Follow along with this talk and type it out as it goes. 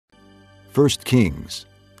1 Kings,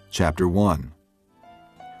 chapter 1.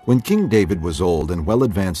 When King David was old and well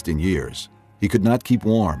advanced in years, he could not keep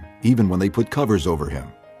warm, even when they put covers over him.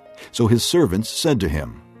 So his servants said to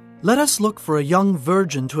him, "Let us look for a young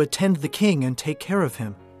virgin to attend the king and take care of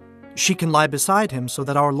him. She can lie beside him so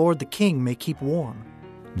that our lord the king may keep warm."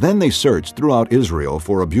 Then they searched throughout Israel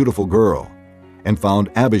for a beautiful girl, and found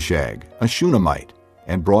Abishag, a Shunammite,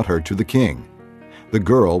 and brought her to the king. The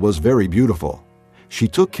girl was very beautiful. She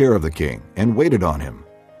took care of the king and waited on him,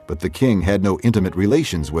 but the king had no intimate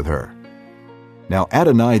relations with her. Now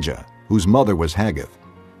Adonijah, whose mother was Haggith,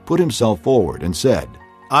 put himself forward and said,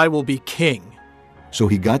 "I will be king." So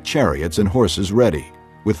he got chariots and horses ready,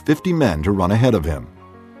 with 50 men to run ahead of him.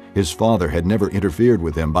 His father had never interfered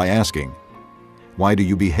with him by asking, "Why do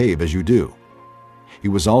you behave as you do?" He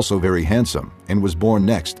was also very handsome and was born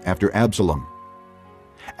next after Absalom.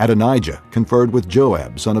 Adonijah conferred with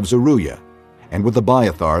Joab, son of Zeruiah, and with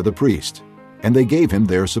Abiathar the priest, and they gave him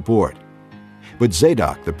their support. But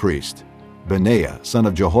Zadok the priest, Benaiah son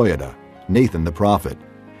of Jehoiada, Nathan the prophet,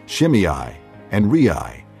 Shimei, and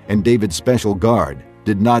Rei, and David's special guard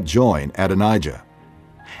did not join Adonijah.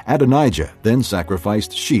 Adonijah then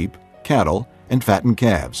sacrificed sheep, cattle, and fattened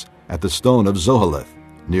calves at the stone of Zoheleth,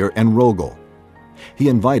 near Enrogel. He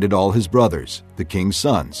invited all his brothers, the king's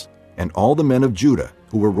sons, and all the men of Judah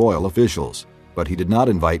who were royal officials, but he did not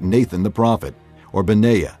invite Nathan the prophet, or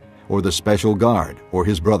Benaiah, or the special guard, or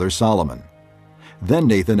his brother Solomon. Then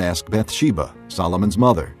Nathan asked Bathsheba, Solomon's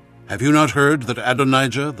mother, "Have you not heard that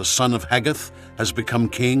Adonijah, the son of Haggith, has become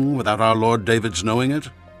king without our Lord David's knowing it?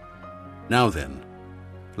 Now then,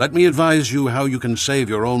 let me advise you how you can save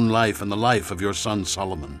your own life and the life of your son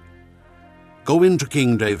Solomon. Go in to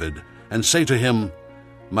King David and say to him,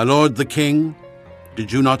 'My lord the king,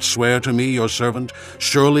 did you not swear to me, your servant,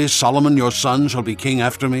 surely Solomon your son shall be king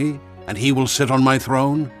after me, and he will sit on my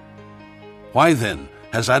throne? Why then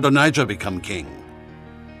has Adonijah become king?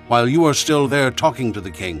 While you are still there talking to the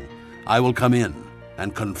king, I will come in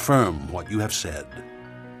and confirm what you have said.'"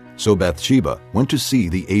 So Bathsheba went to see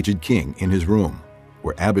the aged king in his room,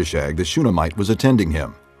 where Abishag the Shunammite was attending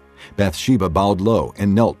him. Bathsheba bowed low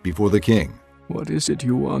and knelt before the king. "What is it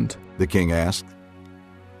you want?" the king asked.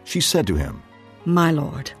 She said to him, "My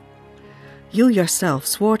lord, you yourself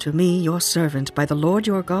swore to me, your servant, by the Lord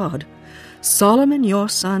your God, Solomon your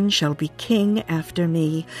son shall be king after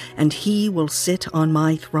me, and he will sit on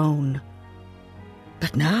my throne.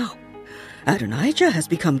 But now Adonijah has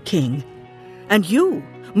become king, and you,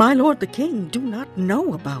 my lord the king, do not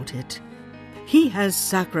know about it. He has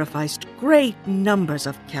sacrificed great numbers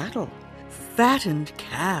of cattle, fattened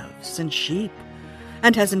calves and sheep,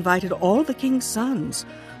 and has invited all the king's sons,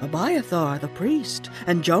 Abiathar the priest,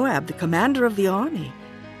 and Joab the commander of the army.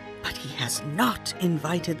 But he has not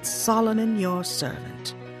invited Solomon your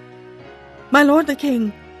servant. My lord the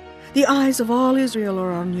king, the eyes of all Israel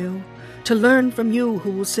are on you, to learn from you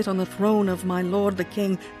who will sit on the throne of my lord the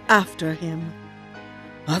king after him.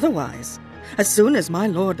 Otherwise, as soon as my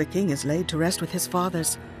lord the king is laid to rest with his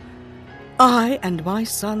fathers, I and my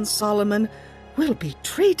son Solomon will be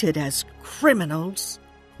treated as criminals."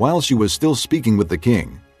 While she was still speaking with the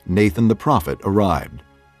king, Nathan the prophet arrived.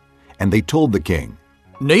 And they told the king,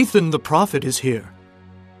 "Nathan the prophet is here."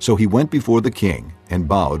 So he went before the king and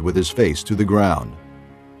bowed with his face to the ground.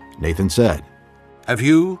 Nathan said, "Have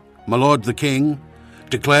you, my lord the king,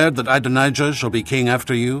 declared that Adonijah shall be king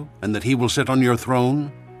after you, and that he will sit on your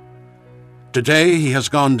throne? Today he has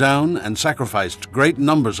gone down and sacrificed great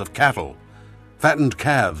numbers of cattle, fattened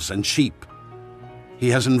calves and sheep. He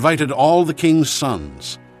has invited all the king's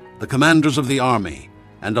sons, the commanders of the army,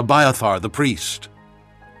 and Abiathar the priest.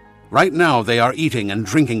 Right now they are eating and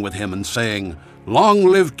drinking with him and saying, 'Long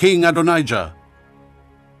live King Adonijah!'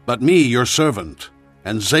 But me, your servant,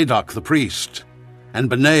 and Zadok the priest, and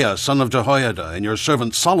Benaiah son of Jehoiada, and your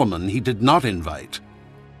servant Solomon he did not invite.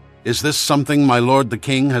 Is this something my lord the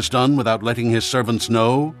king has done without letting his servants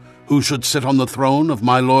know who should sit on the throne of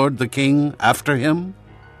my lord the king after him?"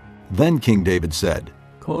 Then King David said,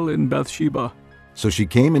 "Call in Bathsheba." So she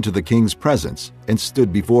came into the king's presence and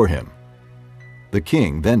stood before him. The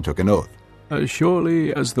king then took an oath. "As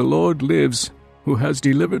surely as the Lord lives, who has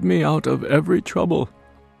delivered me out of every trouble,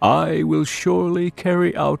 I will surely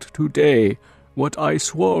carry out today what I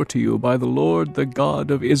swore to you by the Lord, the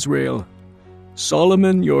God of Israel.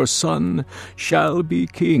 Solomon your son shall be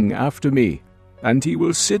king after me, and he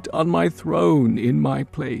will sit on my throne in my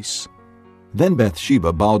place." Then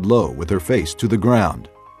Bathsheba bowed low with her face to the ground,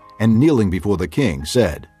 and kneeling before the king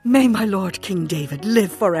said, "May my lord King David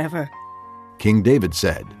live forever." King David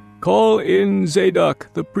said, "Call in Zadok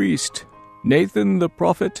the priest, Nathan the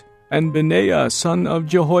prophet, and Benaiah son of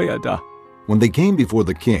Jehoiada." When they came before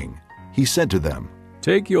the king, he said to them,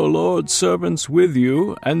 Take your Lord's servants with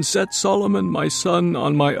you, and set Solomon my son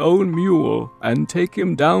on my own mule, and take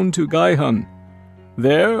him down to Gihon.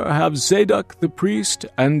 There have Zadok the priest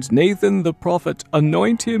and Nathan the prophet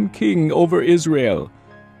anoint him king over Israel.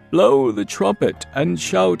 Blow the trumpet and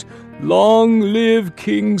shout, Long live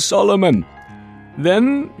King Solomon!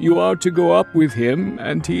 Then you are to go up with him,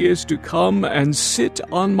 and he is to come and sit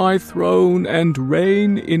on my throne and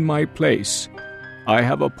reign in my place. I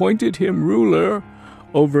have appointed him ruler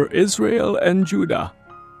over Israel and Judah.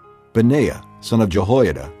 Benaiah, son of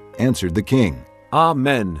Jehoiada, answered the king,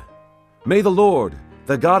 Amen. May the Lord,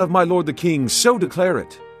 the God of my lord the king, so declare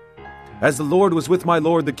it. As the Lord was with my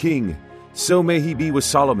lord the king, so may he be with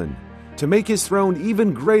Solomon, to make his throne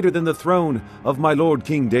even greater than the throne of my lord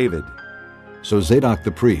King David. So Zadok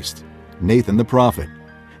the priest, Nathan the prophet,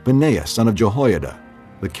 Benaiah son of Jehoiada,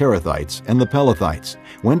 the Kerethites and the Pelethites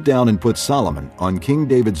went down and put Solomon on King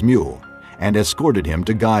David's mule and escorted him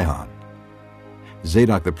to Gihon.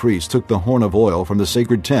 Zadok the priest took the horn of oil from the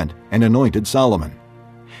sacred tent and anointed Solomon.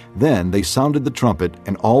 Then they sounded the trumpet,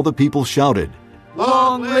 and all the people shouted,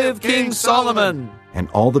 Long live King Solomon! And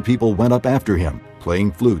all the people went up after him,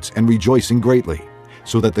 playing flutes and rejoicing greatly,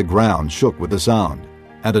 so that the ground shook with the sound.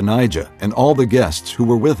 Adonijah and all the guests who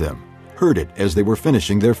were with him heard it as they were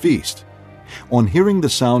finishing their feast. On hearing the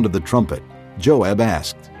sound of the trumpet, Joab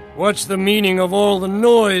asked, What's the meaning of all the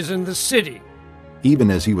noise in the city?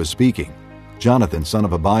 Even as he was speaking, Jonathan son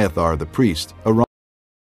of Abiathar the priest arrived.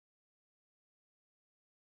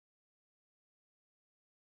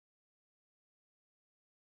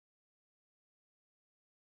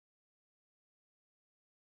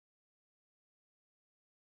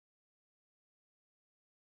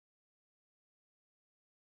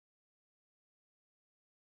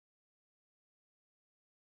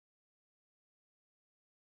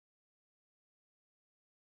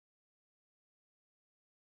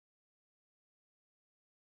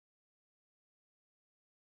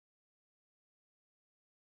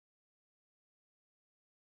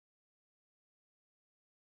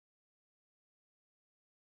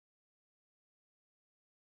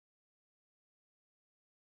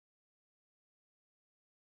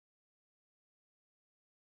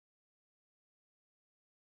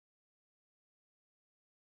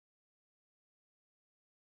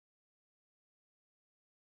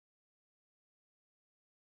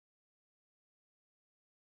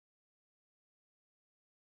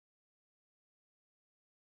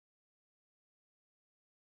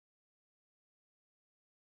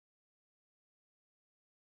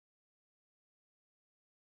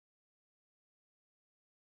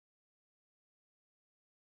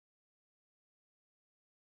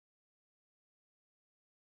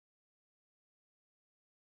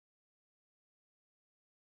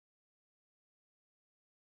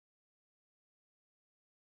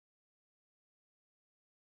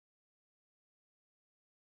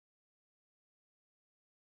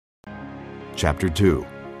 Chapter 2.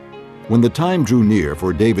 When the time drew near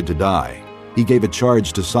for David to die, he gave a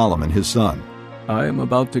charge to Solomon his son. I am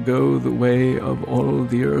about to go the way of all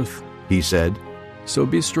the earth, He said, So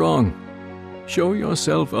be strong. Show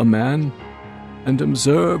yourself a man, and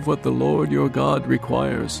observe what the Lord your God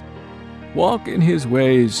requires. Walk in his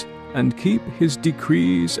ways, and keep his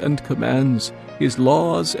decrees and commands, his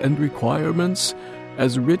laws and requirements,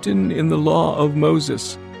 as written in the law of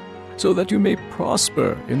Moses, so that you may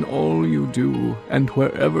prosper in all you do and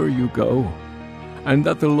wherever you go, and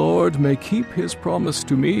that the Lord may keep his promise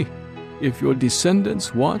to me, if your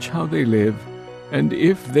descendants watch how they live, and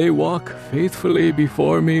if they walk faithfully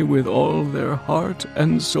before me with all their heart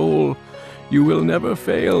and soul. You will never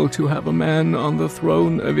fail to have a man on the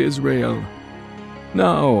throne of Israel.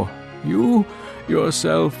 Now, you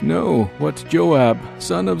yourself know what Joab,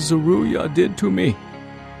 son of Zeruiah, did to me,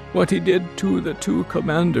 what he did to the two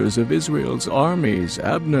commanders of Israel's armies,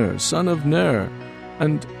 Abner, son of Ner,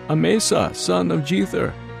 and Amasa, son of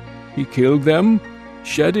Jether. He killed them,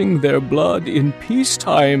 shedding their blood in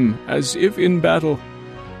peacetime as if in battle,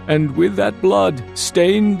 and with that blood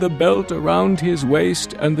stained the belt around his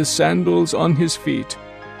waist and the sandals on his feet.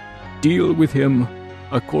 Deal with him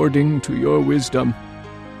according to your wisdom,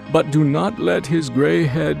 but do not let his gray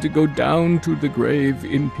head go down to the grave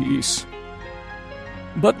in peace.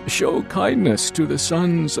 But show kindness to the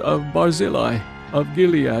sons of Barzillai of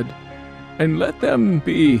Gilead, and let them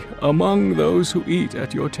be among those who eat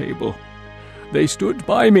at your table. They stood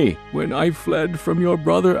by me when I fled from your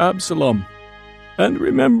brother Absalom. And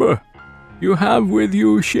remember, you have with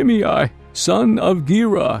you Shimei, son of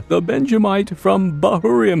Gera, the Benjamite from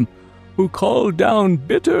Bahurim, who called down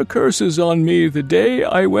bitter curses on me the day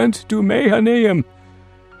I went to Mahanaim.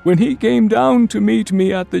 When he came down to meet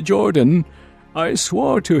me at the Jordan, I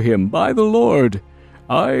swore to him by the Lord,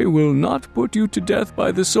 I will not put you to death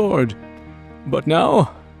by the sword. But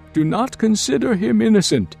now, do not consider him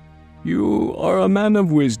innocent. You are a man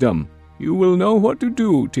of wisdom. You will know what to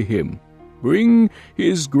do to him. Bring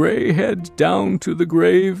his gray head down to the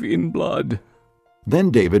grave in blood.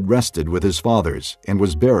 Then David rested with his fathers and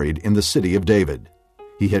was buried in the city of David.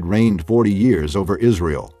 He had reigned 40 years over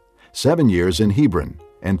Israel, 7 years in Hebron,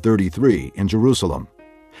 and 33 in Jerusalem.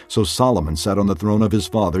 So Solomon sat on the throne of his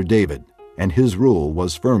father David, and his rule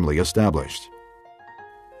was firmly established.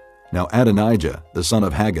 Now Adonijah, the son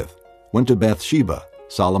of Haggith, went to Bathsheba,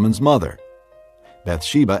 Solomon's mother.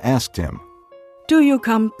 Bathsheba asked him, Do you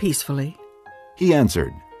come peacefully? He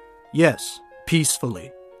answered, Yes,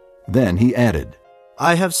 peacefully. Then he added,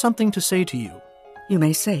 I have something to say to you. You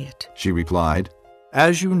may say it. She replied.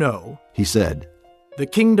 As you know, He said, the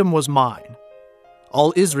kingdom was mine.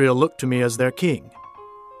 All Israel looked to me as their king.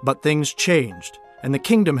 But things changed, and the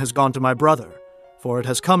kingdom has gone to my brother, for it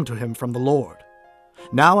has come to him from the Lord.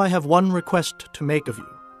 Now I have one request to make of you.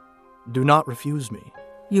 Do not refuse me.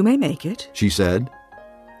 You may make it. she said.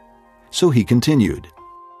 So he continued,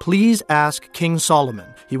 Please ask King Solomon,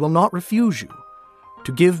 he will not refuse you,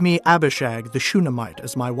 to give me Abishag the Shunammite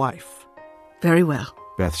as my wife. Very well.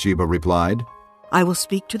 Bathsheba replied. I will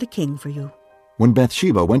speak to the king for you. When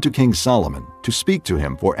Bathsheba went to King Solomon to speak to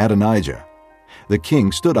him for Adonijah, the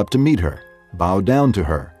king stood up to meet her, bowed down to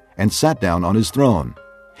her, and sat down on his throne.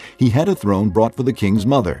 He had a throne brought for the king's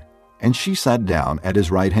mother, and she sat down at his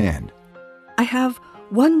right hand. I have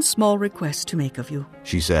one small request to make of you.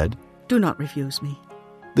 She said. Do not refuse me.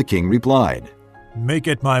 The king replied. Make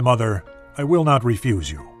it my mother. I will not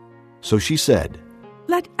refuse you. So she said,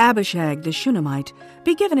 Let Abishag the Shunammite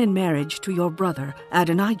be given in marriage to your brother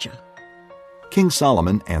Adonijah. King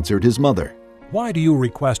Solomon answered his mother, Why do you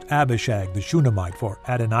request Abishag the Shunammite for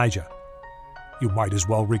Adonijah? You might as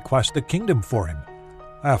well request the kingdom for him.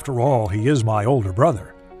 After all, he is my older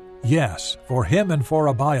brother. Yes, for him and for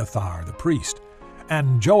Abiathar the priest,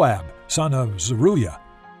 and Joab, son of Zeruiah.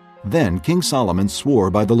 Then King Solomon swore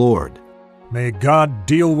by the Lord, May God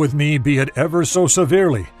deal with me, be it ever so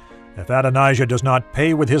severely, if Adonijah does not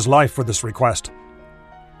pay with his life for this request.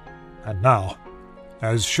 And now,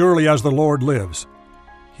 as surely as the Lord lives,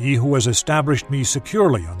 he who has established me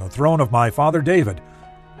securely on the throne of my father David,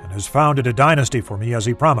 and has founded a dynasty for me as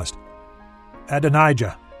he promised,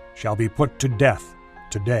 Adonijah shall be put to death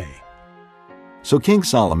today. So King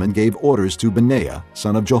Solomon gave orders to Benaiah,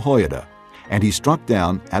 son of Jehoiada, and he struck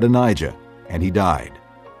down Adonijah, and he died.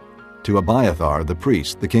 To Abiathar the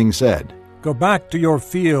priest the king said, Go back to your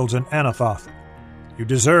fields in Anathoth. You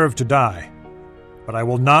deserve to die, but I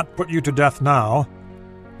will not put you to death now,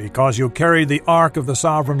 because you carried the ark of the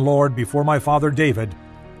sovereign Lord before my father David,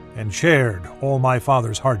 and shared all my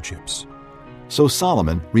father's hardships. So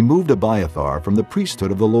Solomon removed Abiathar from the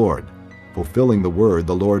priesthood of the Lord, fulfilling the word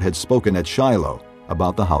the Lord had spoken at Shiloh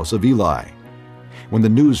about the house of Eli. When the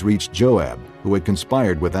news reached Joab, who had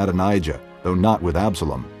conspired with Adonijah, though not with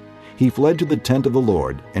Absalom, he fled to the tent of the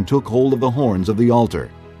Lord and took hold of the horns of the altar.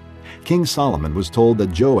 King Solomon was told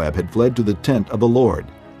that Joab had fled to the tent of the Lord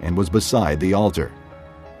and was beside the altar.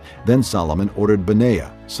 Then Solomon ordered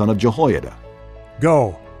Benaiah, son of Jehoiada,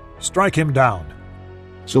 Go, strike him down.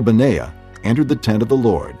 So Benaiah entered the tent of the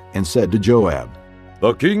Lord and said to Joab,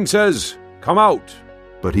 The king says, Come out.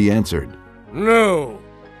 But he answered, No,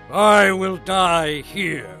 I will die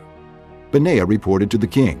here. Benaiah reported to the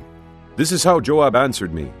king. This is how Joab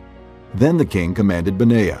answered me. Then the king commanded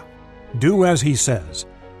Benaiah, Do as he says.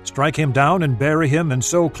 Strike him down and bury him, and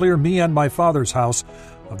so clear me and my father's house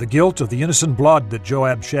of the guilt of the innocent blood that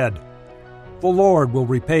Joab shed. The Lord will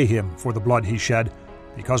repay him for the blood he shed,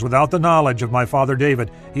 because without the knowledge of my father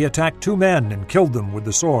David he attacked 2 men and killed them with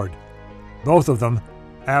the sword. Both of them,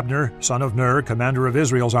 Abner, son of Ner, commander of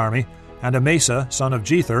Israel's army, and Amasa, son of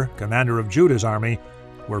Jether, commander of Judah's army,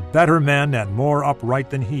 were better men and more upright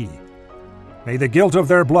than he. May the guilt of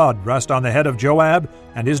their blood rest on the head of Joab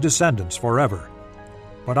and his descendants forever.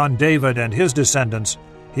 But on David and his descendants,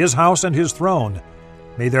 his house and his throne,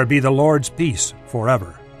 may there be the Lord's peace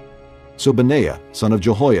forever. So Benaiah, son of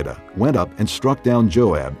Jehoiada, went up and struck down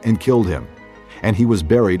Joab and killed him, and he was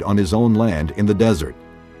buried on his own land in the desert.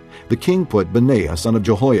 The king put Benaiah, son of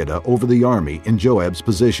Jehoiada, over the army in Joab's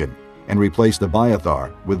position, and replaced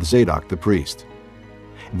Abiathar with Zadok the priest.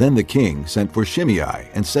 Then the king sent for Shimei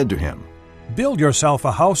and said to him, Build yourself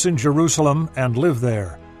a house in Jerusalem and live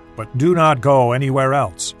there, but do not go anywhere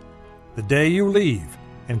else. The day you leave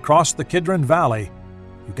and cross the Kidron Valley,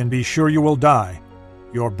 you can be sure you will die.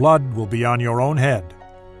 Your blood will be on your own head."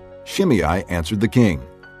 Shimei answered the king,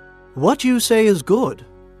 "What you say is good.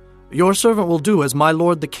 Your servant will do as my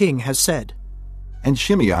lord the king has said." And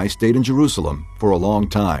Shimei stayed in Jerusalem for a long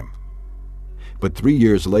time. But 3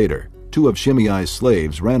 years later, 2 of Shimei's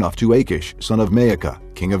slaves ran off to Achish, son of Maacah,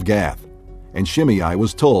 king of Gath. And Shimei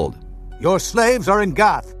was told, "Your slaves are in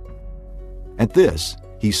Gath." At this,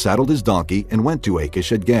 he saddled his donkey and went to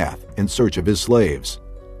Achish at Gath in search of his slaves.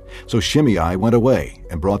 So Shimei went away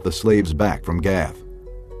and brought the slaves back from Gath.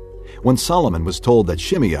 When Solomon was told that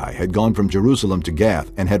Shimei had gone from Jerusalem to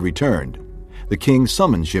Gath and had returned, the king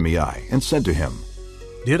summoned Shimei and said to him,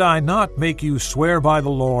 "Did I not make you swear by the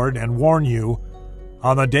Lord and warn you,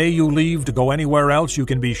 on the day you leave to go anywhere else you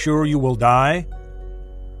can be sure you will die?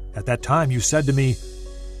 At that time you said to me,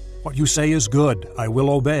 'What you say is good, I will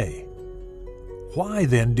obey.' Why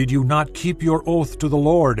then did you not keep your oath to the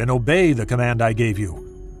Lord and obey the command I gave you?"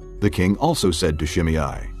 The king also said to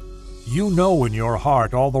Shimei, "You know in your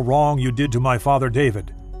heart all the wrong you did to my father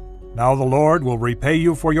David. Now the Lord will repay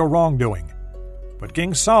you for your wrongdoing. But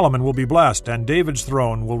King Solomon will be blessed, and David's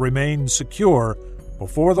throne will remain secure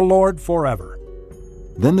before the Lord forever."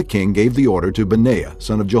 Then the king gave the order to Benaiah,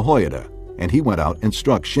 son of Jehoiada, and he went out and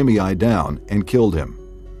struck Shimei down and killed him.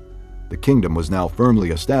 The kingdom was now firmly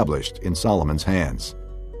established in Solomon's hands.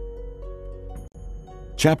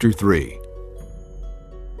 Chapter 3.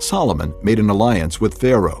 Solomon made an alliance with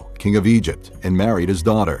Pharaoh, king of Egypt, and married his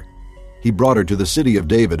daughter. He brought her to the city of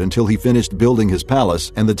David until he finished building his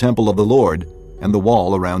palace and the temple of the Lord and the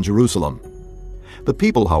wall around Jerusalem. The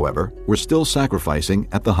people, however, were still sacrificing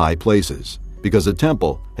at the high places, because a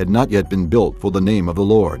temple had not yet been built for the name of the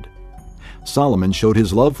Lord. Solomon showed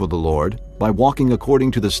his love for the Lord by walking according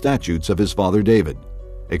to the statutes of his father David,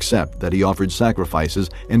 except that he offered sacrifices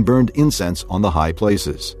and burned incense on the high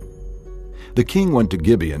places. The king went to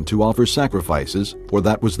Gibeon to offer sacrifices, for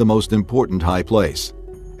that was the most important high place,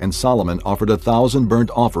 and Solomon offered 1,000 burnt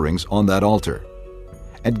offerings on that altar.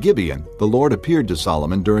 At Gibeon, the Lord appeared to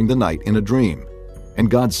Solomon during the night in a dream,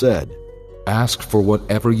 and God said, "Ask for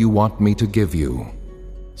whatever you want me to give you."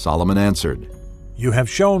 Solomon answered, "You have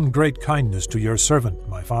shown great kindness to your servant,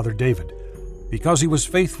 my father David, because he was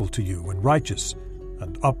faithful to you and righteous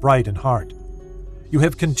and upright in heart. You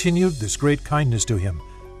have continued this great kindness to him,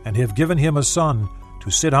 and have given him a son to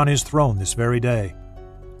sit on his throne this very day.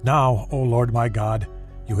 Now, O Lord my God,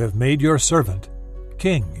 you have made your servant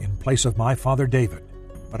king in place of my father David,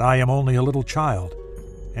 but I am only a little child,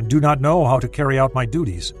 and do not know how to carry out my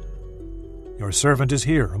duties. Your servant is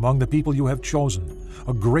here among the people you have chosen,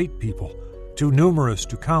 a great people, too numerous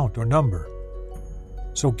to count or number.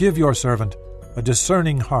 So give your servant a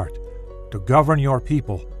discerning heart to govern your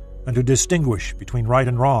people and to distinguish between right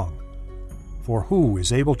and wrong. For who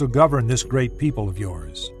is able to govern this great people of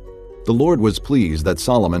yours?" The Lord was pleased that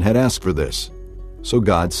Solomon had asked for this. So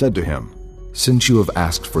God said to him, "Since you have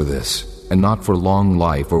asked for this, and not for long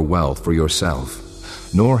life or wealth for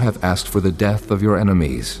yourself, nor have asked for the death of your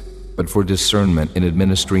enemies, but for discernment in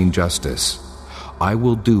administering justice, I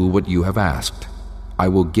will do what you have asked. I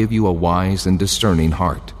will give you a wise and discerning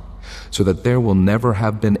heart, so that there will never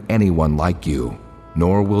have been anyone like you,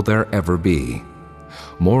 nor will there ever be.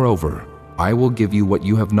 Moreover, I will give you what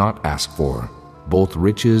you have not asked for, both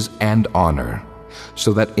riches and honor,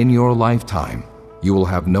 so that in your lifetime you will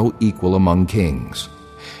have no equal among kings.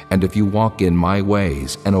 And if you walk in my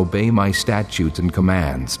ways and obey my statutes and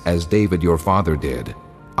commands, as David your father did,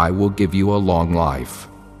 I will give you a long life."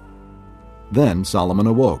 Then Solomon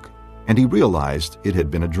awoke, and he realized it had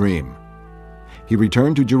been a dream. He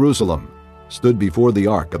returned to Jerusalem, stood before the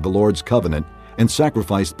ark of the Lord's covenant, and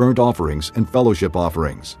sacrificed burnt offerings and fellowship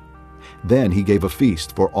offerings. Then he gave a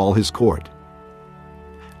feast for all his court.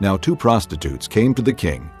 Now 2 prostitutes came to the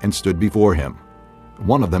king and stood before him.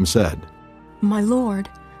 One of them said, "My lord,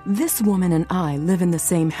 this woman and I live in the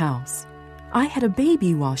same house. I had a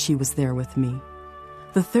baby while she was there with me.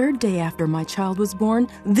 The 3rd day after my child was born,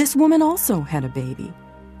 this woman also had a baby.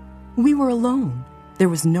 We were alone. There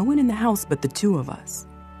was no one in the house but the 2 of us.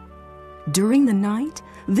 During the night,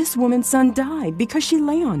 this woman's son died because she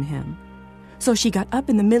lay on him. So she got up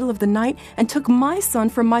in the middle of the night and took my son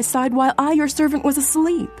from my side while I, your servant, was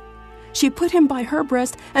asleep. She put him by her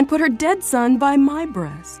breast and put her dead son by my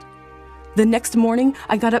breast. The next morning,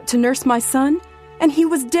 I got up to nurse my son, and he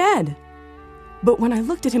was dead. But when I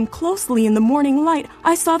looked at him closely in the morning light,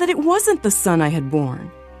 I saw that it wasn't the son I had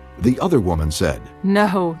born." The other woman said,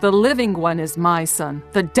 "No, the living one is my son.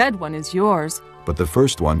 The dead one is yours." But the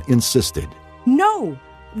first one insisted. "No,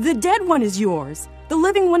 the dead one is yours. The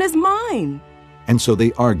living one is mine." And so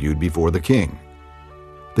they argued before the king.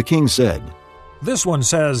 The king said, This one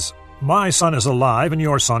says, "My son is alive and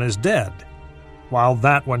your son is dead," while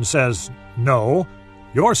that one says, "No,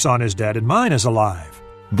 your son is dead and mine is alive."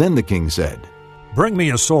 Then the king said, "Bring me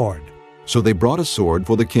a sword." So they brought a sword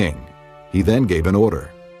for the king. He then gave an order.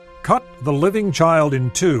 "Cut the living child in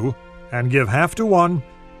two, and give half to one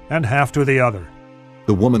and half to the other."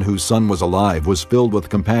 The woman whose son was alive was filled with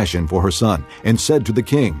compassion for her son, and said to the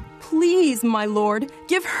king, "Please, my lord,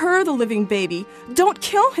 give her the living baby. Don't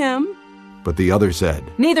kill him." But the other said,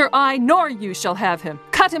 Neither I nor you shall have him.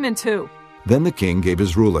 Cut him in two. Then the king gave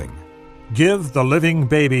his ruling. "Give the living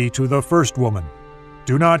baby to the first woman.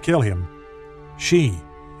 Do not kill him. She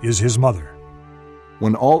is his mother."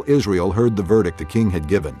 When all Israel heard the verdict the king had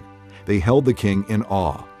given, they held the king in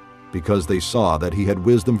awe, because they saw that he had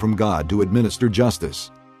wisdom from God to administer justice.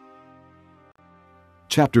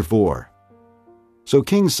 Chapter 4. So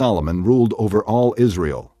King Solomon ruled over all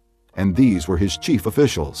Israel, and these were his chief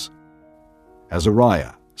officials: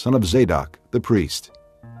 Azariah, son of Zadok, the priest;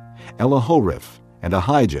 Elihoreph and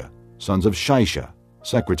Ahijah, sons of Shisha,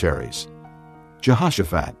 secretaries;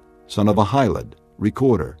 Jehoshaphat, son of Ahilud,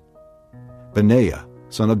 recorder; Benaiah,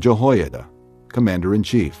 son of Jehoiada,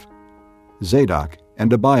 commander-in-chief; Zadok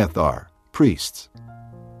and Abiathar, priests;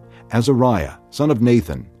 Azariah, son of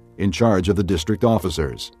Nathan, in charge of the district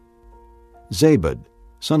officers; Zabud,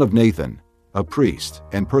 son of Nathan, a priest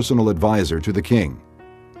and personal advisor to the king;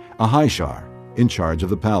 Ahishar, in charge of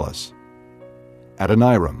the palace;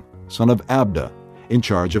 Adoniram, son of Abda, in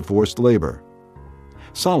charge of forced labor.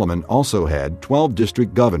 Solomon also had 12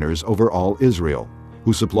 district governors over all Israel,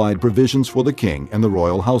 who supplied provisions for the king and the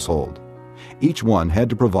royal household. Each one had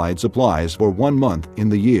to provide supplies for 1 month in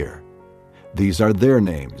the year. These are their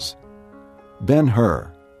names: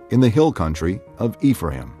 Ben-Hur, in the hill country of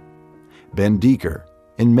Ephraim; Ben-Deker,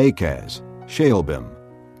 in Makaz, Shaalbim,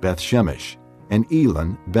 Beth-Shemesh, and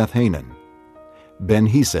Elon Beth-Hanan;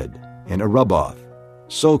 Ben-Hesed, in Arubboth;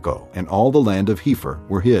 Soko and all the land of Hepher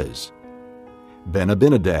were his;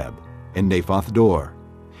 Ben-Abinadab, in Naphoth Dor.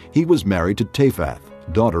 He was married to Taphath,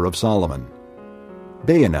 daughter of Solomon;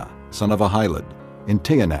 Baanah, son of Ahilud, in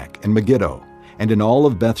Taanach and Megiddo, and in all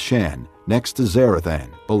of Beth-Shan, next to Zarathan,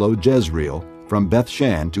 below Jezreel, from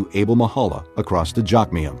Beth-Shan to Abel-Mahalah, across to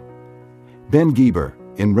Jokmeam; Ben-Geber,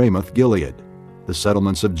 in Ramoth-Gilead. The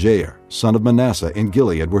settlements of Jair, son of Manasseh, in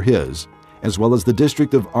Gilead were his, as well as the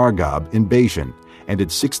district of Argob in Bashan, and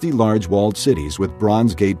its 60 large walled cities with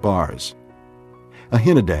bronze gate bars;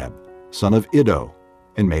 Ahinadab, son of Iddo,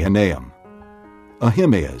 in Mahanaim;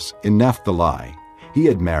 Ahimaaz, in Naphtali. He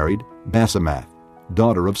had married Basemath,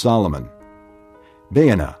 daughter of Solomon;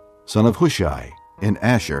 Baanah, son of Hushai, in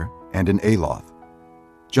Asher and in Aloth;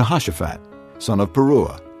 Jehoshaphat, son of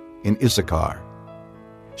Peruah, in Issachar;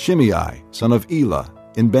 Shimei, son of Elah,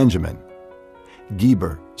 in Benjamin;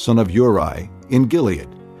 Geber, son of Uri, in Gilead,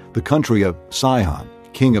 the country of Sihon,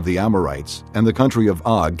 king of the Amorites, and the country of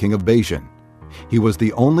Og, king of Bashan. He was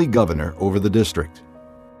the only governor over the district.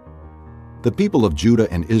 The people of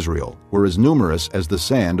Judah and Israel were as numerous as the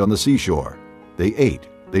sand on the seashore. They ate,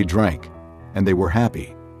 they drank, and they were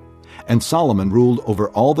happy. And Solomon ruled over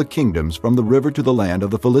all the kingdoms from the river to the land of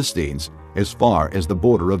the Philistines, as far as the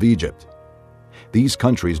border of Egypt. These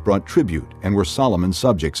countries brought tribute and were Solomon's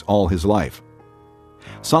subjects all his life.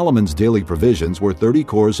 Solomon's daily provisions were 30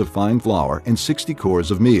 cores of fine flour and 60 cores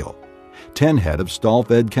of meal, 10 head of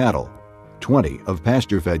stall-fed cattle, 20 of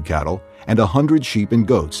pasture-fed cattle, and 100 sheep and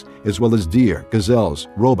goats, as well as deer, gazelles,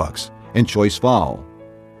 roebucks, and choice fowl.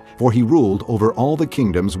 For he ruled over all the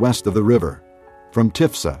kingdoms west of the river, from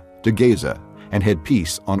Tiphsah to Gaza, and had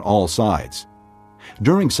peace on all sides.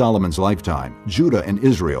 During Solomon's lifetime, Judah and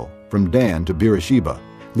Israel, from Dan to Beersheba,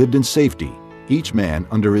 lived in safety, each man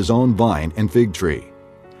under his own vine and fig tree.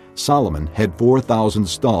 Solomon had 4,000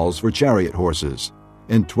 stalls for chariot horses,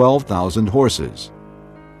 and 12,000 horses.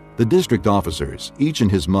 The district officers, each in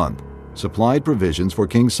his month, supplied provisions for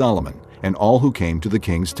King Solomon and all who came to the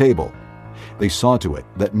king's table. They saw to it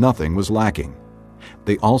that nothing was lacking.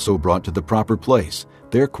 They also brought to the proper place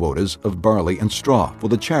their quotas of barley and straw for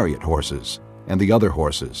the chariot horses and the other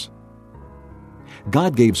horses.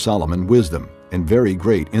 God gave Solomon wisdom and very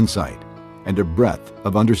great insight, and a breadth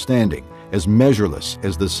of understanding as measureless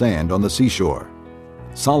as the sand on the seashore.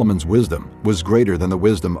 Solomon's wisdom was greater than the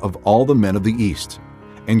wisdom of all the men of the East,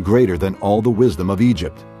 and greater than all the wisdom of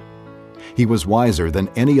Egypt. He was wiser than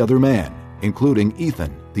any other man, including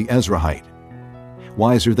Ethan the Ezrahite,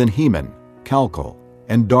 wiser than Heman, Calcol,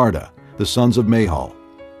 and Darda, the sons of Mahal.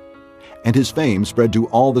 And his fame spread to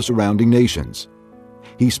all the surrounding nations.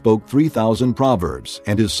 He spoke 3,000 proverbs,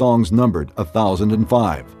 and his songs numbered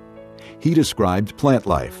 1,005. He described plant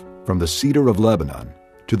life, from the cedar of Lebanon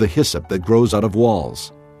to the hyssop that grows out of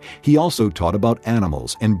walls. He also taught about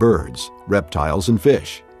animals and birds, reptiles and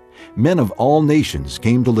fish. Men of all nations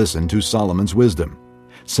came to listen to Solomon's wisdom,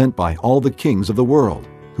 sent by all the kings of the world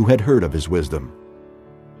who had heard of his wisdom.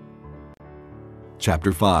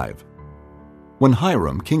 Chapter 5. When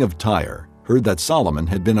Hiram, king of Tyre, heard that Solomon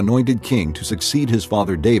had been anointed king to succeed his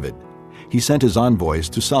father David, he sent his envoys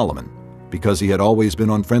to Solomon, because he had always been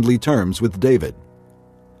on friendly terms with David.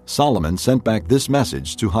 Solomon sent back this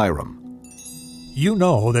message to Hiram. You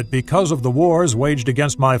know that because of the wars waged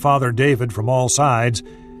against my father David from all sides,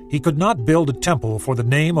 he could not build a temple for the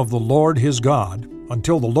name of the Lord his God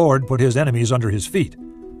until the Lord put his enemies under his feet.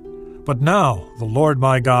 But now the Lord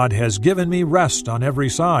my God has given me rest on every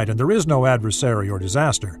side, and there is no adversary or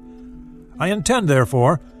disaster. I intend,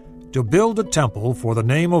 therefore, to build a temple for the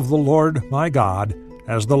name of the Lord my God,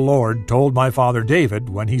 as the Lord told my father David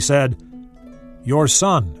when he said, Your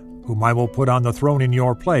son, whom I will put on the throne in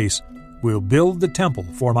your place, will build the temple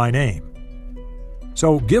for my name.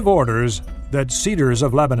 So give orders that cedars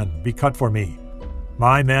of Lebanon be cut for me.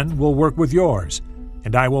 My men will work with yours,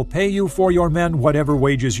 and I will pay you for your men whatever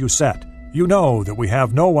wages you set. You know that we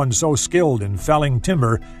have no one so skilled in felling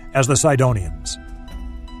timber as the Sidonians.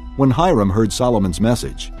 When Hiram heard Solomon's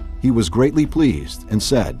message, he was greatly pleased and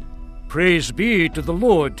said, Praise be to the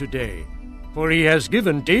Lord today, for he has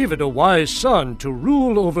given David a wise son to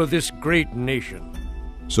rule over this great nation.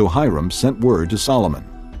 So Hiram sent word to Solomon.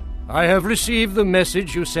 I have received the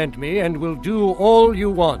message you sent me and will do all you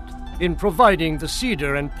want in providing the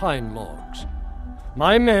cedar and pine logs.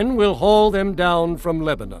 My men will haul them down from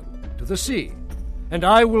Lebanon to the sea, and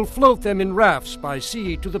I will float them in rafts by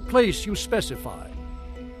sea to the place you specify.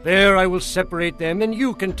 There I will separate them, and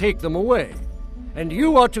you can take them away. And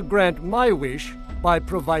you are to grant my wish by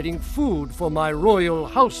providing food for my royal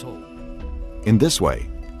household. In this way,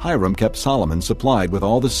 Hiram kept Solomon supplied with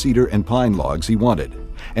all the cedar and pine logs he wanted,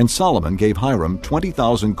 and Solomon gave Hiram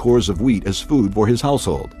 20,000 cores of wheat as food for his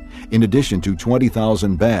household, in addition to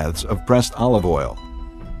 20,000 baths of pressed olive oil.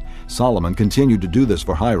 Solomon continued to do this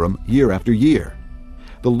for Hiram year after year.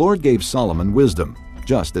 The Lord gave Solomon wisdom,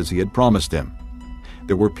 just as he had promised him.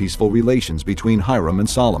 There were peaceful relations between Hiram and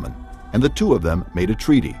Solomon, and the two of them made a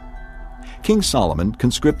treaty. King Solomon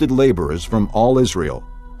conscripted laborers from all Israel,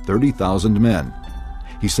 30,000 men.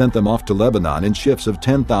 He sent them off to Lebanon in shifts of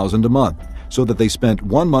 10,000 a month, so that they spent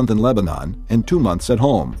 1 month in Lebanon and 2 months at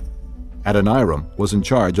home. Adoniram was in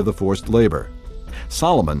charge of the forced labor.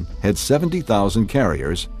 Solomon had 70,000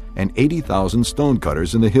 carriers and 80,000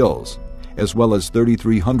 stonecutters in the hills, as well as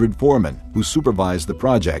 3,300 foremen who supervised the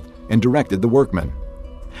project and directed the workmen.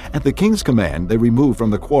 At the king's command, they removed from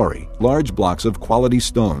the quarry large blocks of quality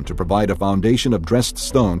stone to provide a foundation of dressed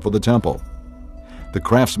stone for the temple. The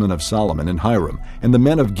craftsmen of Solomon and Hiram and the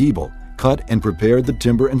men of Gebal cut and prepared the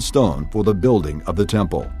timber and stone for the building of the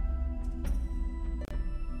temple.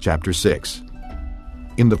 Chapter 6.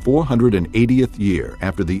 In the 480th year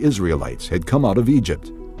after the Israelites had come out of Egypt,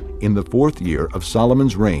 in the 4th year of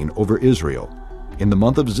Solomon's reign over Israel, in the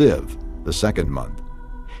month of Ziv, the 2nd month,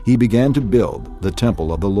 he began to build the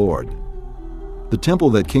temple of the Lord. The temple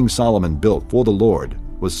that King Solomon built for the Lord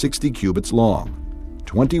was 60 cubits long,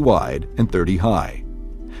 20 wide and 30 high.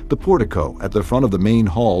 The portico at the front of the main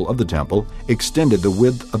hall of the temple extended the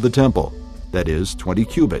width of the temple, that is, 20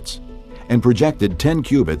 cubits, and projected 10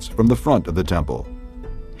 cubits from the front of the temple.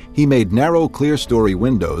 He made narrow clerestory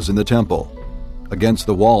windows in the temple. Against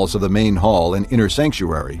the walls of the main hall and inner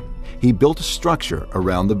sanctuary, he built a structure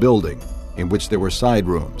around the building, in which there were side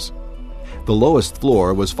rooms. The lowest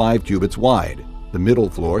floor was 5 cubits wide, the middle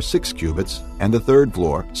floor 6 cubits, and the third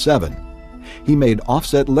floor 7. He made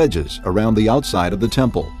offset ledges around the outside of the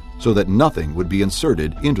temple, so that nothing would be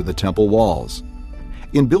inserted into the temple walls.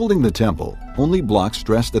 In building the temple, only blocks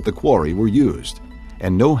dressed at the quarry were used,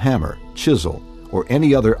 and no hammer, chisel, or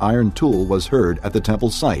any other iron tool was heard at the temple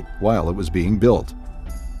site while it was being built.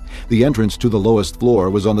 The entrance to the lowest floor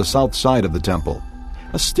was on the south side of the temple.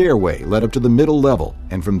 A stairway led up to the middle level,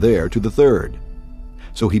 and from there to the third.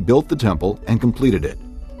 So he built the temple and completed it,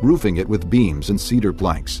 roofing it with beams and cedar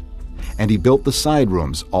planks. And he built the side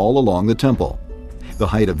rooms all along the temple. The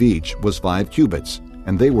height of each was 5 cubits,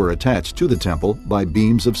 and they were attached to the temple by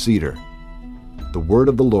beams of cedar. The word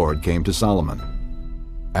of the Lord came to Solomon.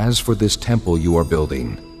 As for this temple you are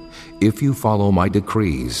building, if you follow my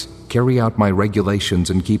decrees, carry out my regulations,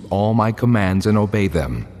 and keep all my commands and obey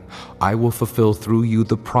them, I will fulfill through you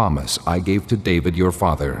the promise I gave to David your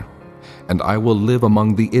father. And I will live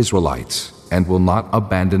among the Israelites, and will not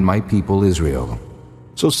abandon my people Israel.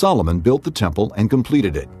 So Solomon built the temple and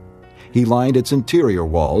completed it. He lined its interior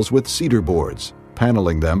walls with cedar boards,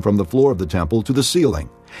 paneling them from the floor of the temple to the ceiling,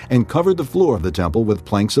 and covered the floor of the temple with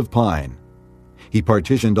planks of pine. He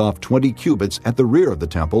partitioned off 20 cubits at the rear of the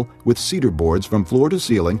temple with cedar boards from floor to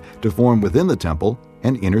ceiling to form within the temple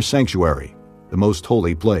an inner sanctuary, the most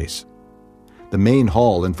holy place. The main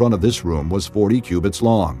hall in front of this room was 40 cubits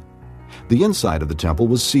long. The inside of the temple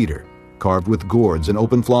was cedar, carved with gourds and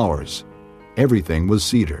open flowers. Everything was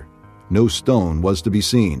cedar. No stone was to be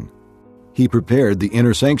seen. He prepared the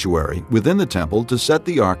inner sanctuary within the temple to set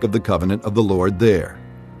the Ark of the Covenant of the Lord there.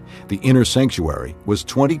 The inner sanctuary was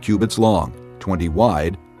 20 cubits long, 20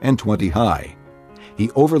 wide, and 20 high.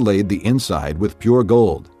 He overlaid the inside with pure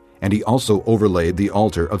gold, and he also overlaid the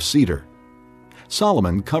altar of cedar.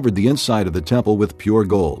 Solomon covered the inside of the temple with pure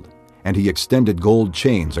gold, and he extended gold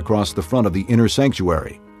chains across the front of the inner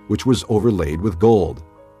sanctuary, which was overlaid with gold.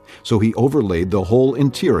 So he overlaid the whole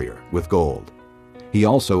interior with gold. He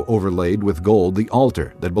also overlaid with gold the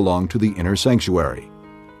altar that belonged to the inner sanctuary.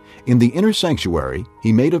 In the inner sanctuary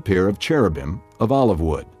he made a pair of cherubim of olive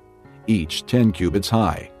wood, each 10 cubits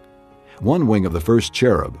high. One wing of the first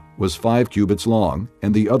cherub was 5 cubits long,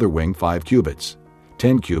 and the other wing 5 cubits,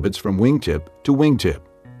 10 cubits from wingtip to wingtip.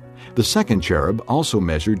 The second cherub also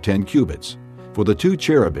measured 10 cubits, for the 2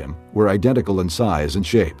 cherubim were identical in size and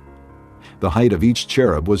shape. The height of each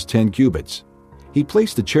cherub was 10 cubits. He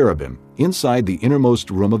placed the cherubim inside the innermost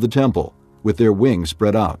room of the temple, with their wings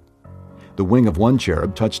spread out. The wing of one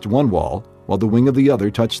cherub touched one wall, while the wing of the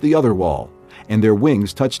other touched the other wall, and their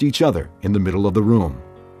wings touched each other in the middle of the room.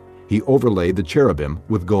 He overlaid the cherubim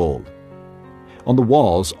with gold. On the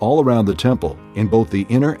walls all around the temple, in both the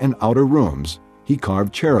inner and outer rooms, he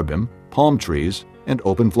carved cherubim, palm trees, and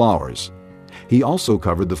open flowers. He also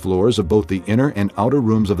covered the floors of both the inner and outer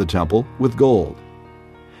rooms of the temple with gold.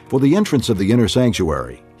 For the entrance of the inner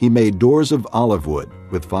sanctuary, he made doors of olive wood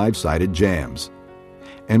with 5-sided jambs.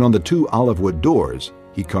 And on the 2 olive wood doors,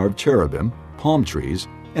 he carved cherubim, palm trees,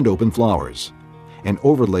 and open flowers, and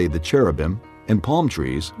overlaid the cherubim and palm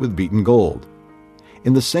trees with beaten gold.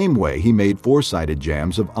 In the same way he made 4-sided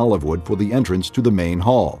jambs of olive wood for the entrance to the main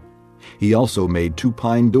hall. He also made 2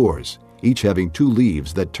 pine doors, each having 2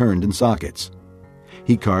 leaves that turned in sockets.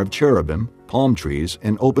 He carved cherubim, palm trees,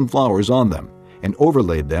 and open flowers on them, and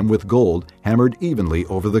overlaid them with gold hammered evenly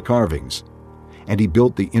over the carvings. And he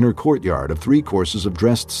built the inner courtyard of 3 courses of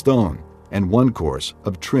dressed stone, and 1 course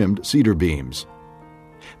of trimmed cedar beams.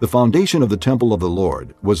 The foundation of the temple of the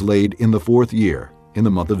Lord was laid in the 4th year, in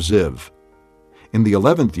the month of Ziv. In the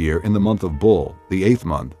 11th year, in the month of Bul, the 8th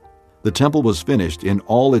month, the temple was finished in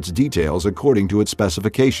all its details according to its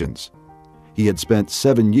specifications. He had spent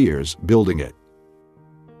 7 years building it.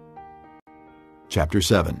 Chapter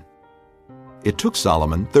 7. It took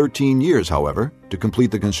Solomon 13 years, however, to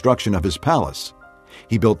complete the construction of his palace.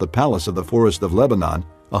 He built the palace of the forest of Lebanon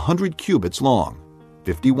 100 cubits long,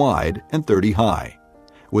 50 wide, and 30 high,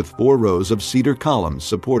 with 4 rows of cedar columns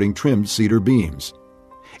supporting trimmed cedar beams.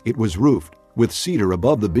 It was roofed with cedar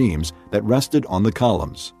above the beams that rested on the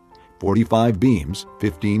columns, 45 beams,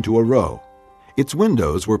 15 to a row. Its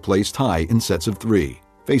windows were placed high in sets of 3,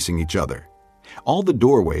 facing each other. All the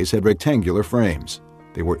doorways had rectangular frames.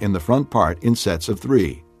 They were in the front part in sets of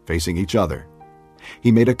 3, facing each other.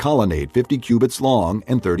 He made a colonnade 50 cubits long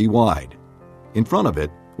and 30 wide. In front of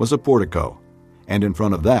it was a portico, and in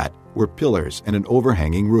front of that were pillars and an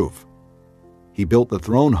overhanging roof. He built the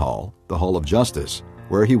throne hall, the hall of justice,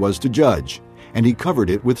 where he was to judge, and he covered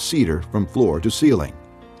it with cedar from floor to ceiling.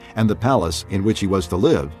 And the palace in which he was to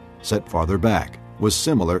live, set farther back, was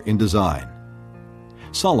similar in design.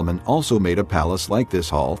 Solomon also made a palace like this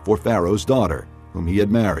hall for Pharaoh's daughter, whom he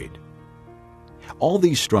had married. All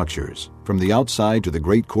these structures, from the outside to the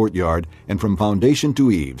great courtyard and from foundation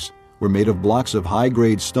to eaves, were made of blocks of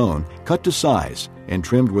high-grade stone cut to size and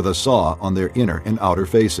trimmed with a saw on their inner and outer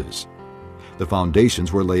faces. The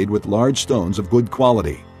foundations were laid with large stones of good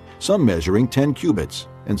quality, some measuring 10 cubits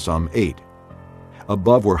and some 8.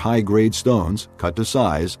 Above were high-grade stones cut to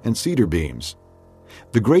size and cedar beams.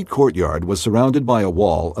 The great courtyard was surrounded by a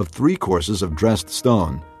wall of 3 courses of dressed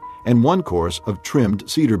stone and 1 course of trimmed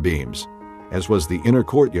cedar beams, as was the inner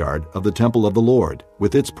courtyard of the temple of the Lord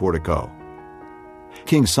with its portico.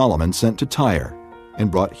 King Solomon sent to Tyre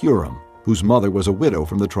and brought Huram, whose mother was a widow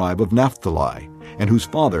from the tribe of Naphtali, and whose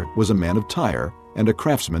father was a man of Tyre and a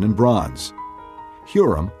craftsman in bronze.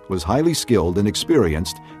 Huram was highly skilled and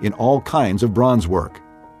experienced in all kinds of bronze work.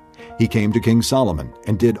 He came to King Solomon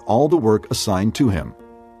and did all the work assigned to him.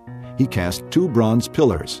 He cast 2 bronze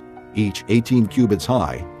pillars, each 18 cubits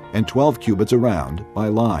high and 12 cubits around by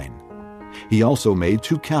line. He also made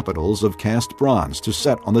 2 capitals of cast bronze to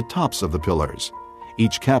set on the tops of the pillars.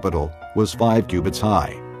 Each capital was 5 cubits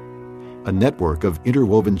high. A network of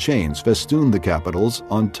interwoven chains festooned the capitals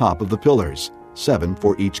on top of the pillars, 7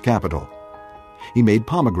 for each capital. He made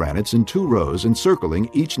pomegranates in 2 rows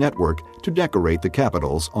encircling each network to decorate the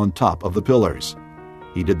capitals on top of the pillars.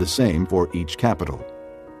 He did the same for each capital.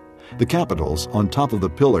 The capitals on top of the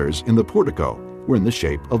pillars in the portico were in the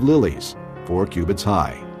shape of lilies, 4 cubits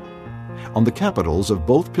high. On the capitals of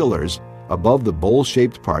both pillars, above the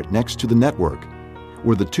bowl-shaped part next to the network,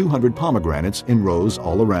 were the 200 pomegranates in rows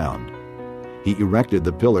all around. He erected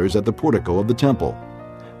the pillars at the portico of the temple.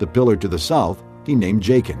 The pillar to the south he named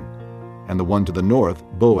Jachin, and the one to the north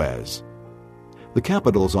Boaz. The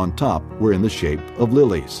capitals on top were in the shape of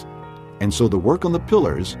lilies, and so the work on the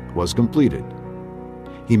pillars was completed.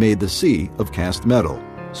 He made the sea of cast metal,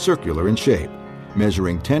 circular in shape,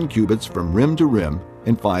 measuring 10 cubits from rim to rim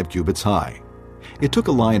and 5 cubits high. It took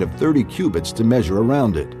a line of 30 cubits to measure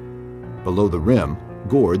around it. Below the rim,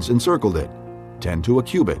 gourds encircled it, 10 to a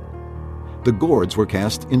cubit. The gourds were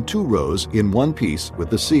cast in 2 rows in one piece with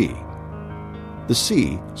the sea. The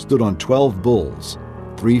sea stood on 12 bulls,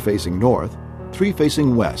 3 facing north, 3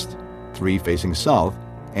 facing west, 3 facing south,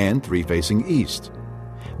 and 3 facing east.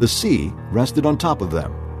 The sea rested on top of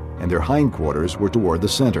them, and their hindquarters were toward the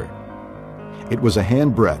center. It was a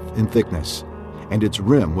handbreadth in thickness, and its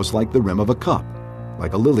rim was like the rim of a cup,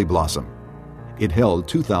 like a lily blossom. It held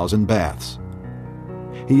 2,000 baths.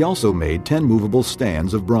 He also made 10 movable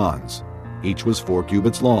stands of bronze. Each was 4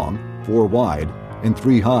 cubits long, 4 wide, and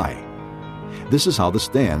 3 high. This is how the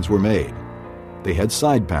stands were made. They had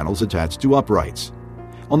side panels attached to uprights.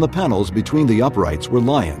 On the panels between the uprights were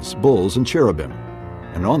lions, bulls, and cherubim,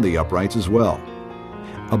 and on the uprights as well.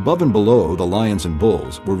 Above and below the lions and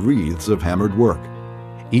bulls were wreaths of hammered work.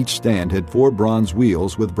 Each stand had 4 bronze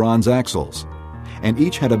wheels with bronze axles, and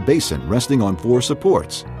each had a basin resting on 4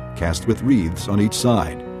 supports, cast with wreaths on each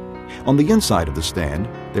side. On the inside of the stand,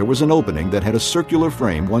 there was an opening that had a circular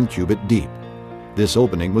frame 1 cubit deep. This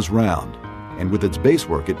opening was round, and with its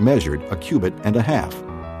basework it measured 1.5 cubits.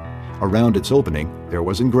 Around its opening there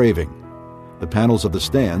was engraving. The panels of the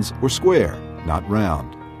stands were square, not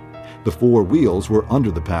round. The 4 wheels were under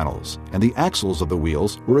the panels, and the axles of the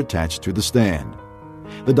wheels were attached to the stand.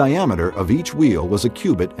 The diameter of each wheel was 1.5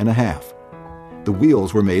 cubits. The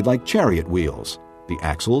wheels were made like chariot wheels. The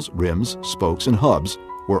axles, rims, spokes, and hubs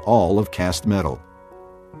were all of cast metal.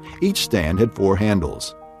 Each stand had 4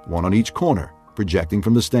 handles, 1 on each corner, projecting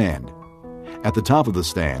from the stand. At the top of the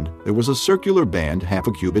stand, there was a circular band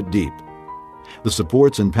 0.5 cubit deep. The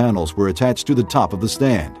supports and panels were attached to the top of the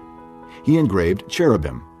stand. He engraved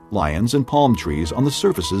cherubim, lions, and palm trees on the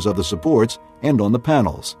surfaces of the supports and on the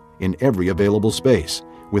panels, in every available space,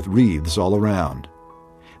 with wreaths all around.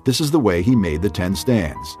 This is the way he made the 10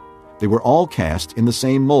 stands. They were all cast in the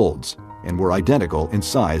same molds, and were identical in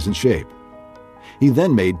size and shape. He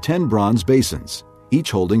then made 10 bronze basins,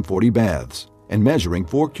 each holding 40 baths, and measuring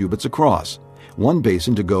 4 cubits across, 1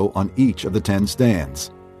 basin to go on each of the 10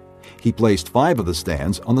 stands. He placed 5 of the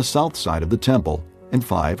stands on the south side of the temple, and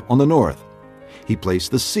 5 on the north. He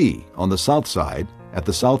placed the sea on the south side, at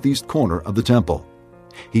the southeast corner of the temple.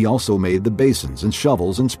 He also made the basins and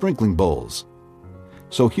shovels and sprinkling bowls.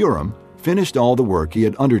 So Huram finished all the work he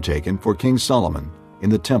had undertaken for King Solomon in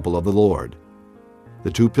the temple of the Lord. The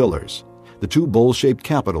 2 pillars, the 2 bowl-shaped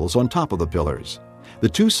capitals on top of the pillars, the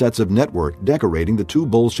 2 sets of network decorating the 2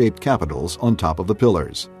 bowl-shaped capitals on top of the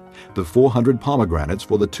pillars, the 400 pomegranates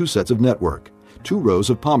for the 2 sets of network, 2 rows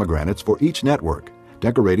of pomegranates for each network,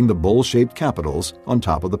 decorating the bowl-shaped capitals on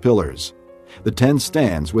top of the pillars, the 10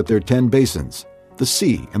 stands with their 10 basins, the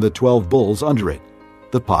sea and the 12 bowls under it,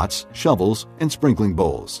 the pots, shovels, and sprinkling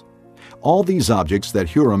bowls. All these objects that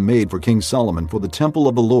Huram made for King Solomon for the temple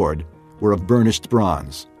of the Lord were of burnished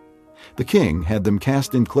bronze. The king had them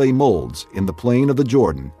cast in clay molds in the plain of the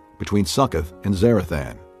Jordan between Succoth and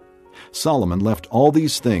Zarethan. Solomon left all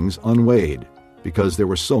these things unweighed, because there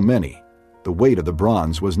were so many. The weight of the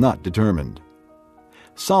bronze was not determined.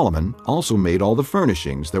 Solomon also made all the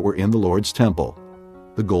furnishings that were in the Lord's temple: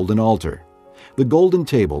 the golden altar, the golden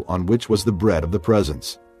table on which was the bread of the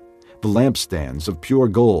presence, the lampstands of pure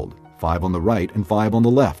gold, 5 on the right and 5 on the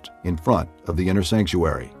left, in front of the inner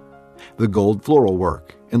sanctuary, the gold floral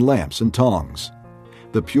work, and lamps and tongs,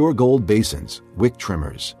 the pure gold basins, wick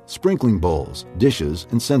trimmers, sprinkling bowls, dishes,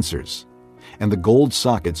 and censers, and the gold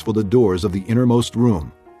sockets for the doors of the innermost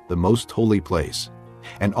room, the most holy place,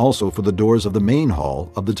 and also for the doors of the main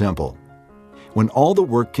hall of the temple. When all the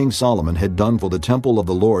work King Solomon had done for the temple of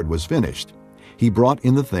the Lord was finished, he brought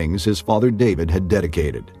in the things his father David had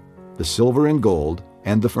dedicated, the silver and gold,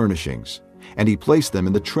 and the furnishings, and he placed them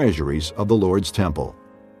in the treasuries of the Lord's temple.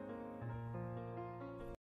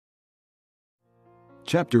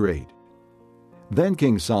 Chapter 8. Then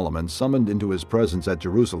King Solomon summoned into his presence at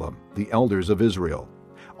Jerusalem the elders of Israel,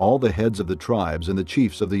 all the heads of the tribes and the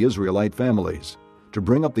chiefs of the Israelite families, to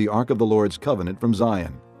bring up the ark of the Lord's covenant from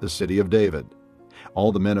Zion, the city of David.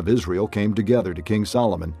 All the men of Israel came together to King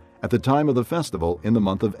Solomon at the time of the festival in the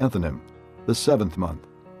month of Ethanim, the 7th month.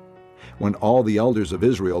 When all the elders of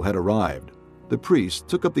Israel had arrived, the priests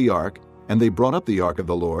took up the ark, and they brought up the ark of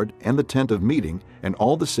the Lord and the tent of meeting and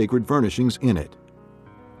all the sacred furnishings in it.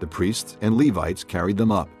 The priests and Levites carried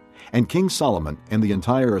them up, and King Solomon and the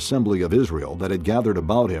entire assembly of Israel that had gathered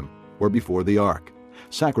about him were before the ark,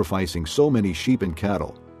 sacrificing so many sheep and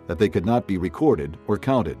cattle that they could not be recorded or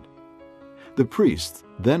counted. The priests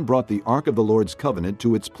then brought the ark of the Lord's covenant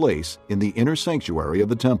to its place in the inner sanctuary of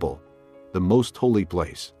the temple, the most holy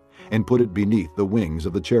place, and put it beneath the wings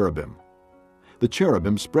of the cherubim. The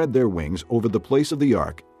cherubim spread their wings over the place of the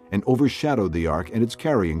ark and overshadowed the ark and its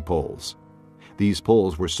carrying poles. These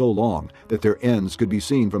poles were so long that their ends could be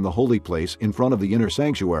seen from the holy place in front of the inner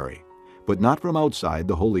sanctuary, but not from outside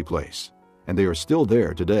the holy place, and they are still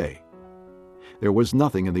there today. There was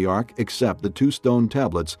nothing in the ark except the 2 stone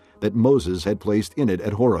tablets that Moses had placed in it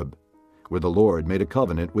at Horeb, where the Lord made a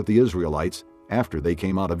covenant with the Israelites after they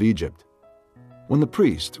came out of Egypt. When the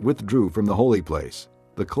priests withdrew from the holy place,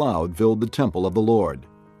 the cloud filled the temple of the Lord,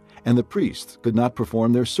 and the priests could not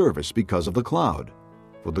perform their service because of the cloud,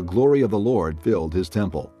 for the glory of the Lord filled his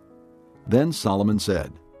temple. Then Solomon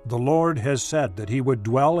said, "The Lord has said that he would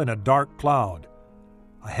dwell in a dark cloud.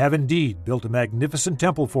 I have indeed built a magnificent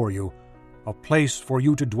temple for you, a place for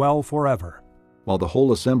you to dwell forever." While the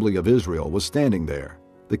whole assembly of Israel was standing there,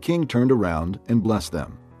 the king turned around and blessed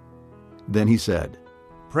them. Then he said,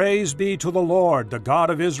 "Praise be to the Lord, the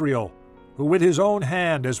God of Israel, who with his own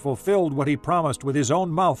hand has fulfilled what he promised with his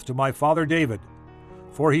own mouth to my father David.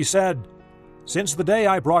 For he said, 'Since the day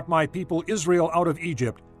I brought my people Israel out of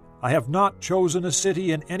Egypt, I have not chosen a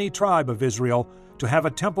city in any tribe of Israel to have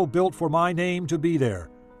a temple built for my name to be there.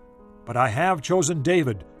 But I have chosen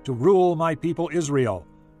David to rule my people Israel.'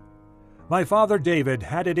 My father David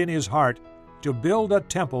had it in his heart to build a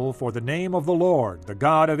temple for the name of the Lord, the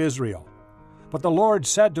God of Israel. But the Lord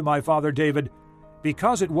said to my father David,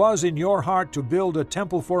 'Because it was in your heart to build a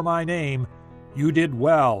temple for my name, you did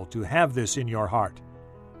well to have this in your heart.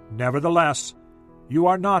 Nevertheless, you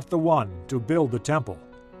are not the one to build the temple,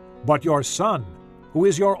 but your son, who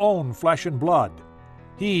is your own flesh and blood.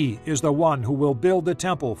 He is the one who will build the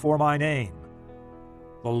temple for my name.'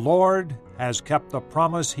 The Lord has kept the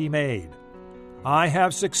promise he made. I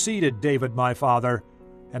have succeeded David my father,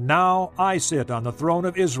 and now I sit on the throne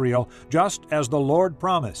of Israel, just as the Lord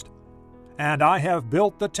promised. And I have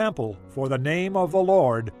built the temple for the name of the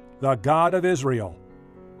Lord, the God of Israel.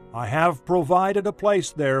 I have provided a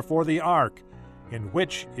place there for the ark, in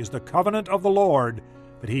which is the covenant of the Lord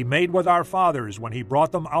that he made with our fathers when he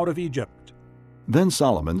brought them out of Egypt." Then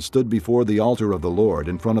Solomon stood before the altar of the Lord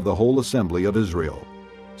in front of the whole assembly of Israel,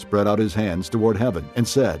 spread out his hands toward heaven, and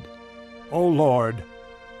said, "O Lord,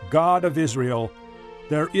 God of Israel,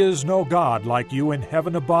 there is no God like you in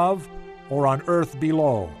heaven above or on earth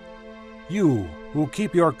below. You who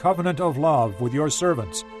keep your covenant of love with your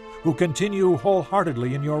servants, who continue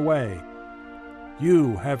wholeheartedly in your way.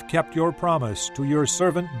 You have kept your promise to your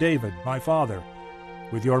servant David, my father.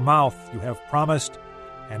 With your mouth you have promised,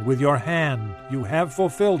 and with your hand you have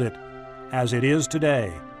fulfilled it, as it is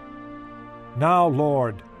today. Now,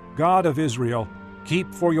 Lord, God of Israel,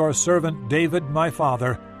 keep for your servant David, my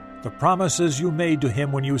father, the promises you made to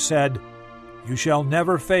him when you said, 'You shall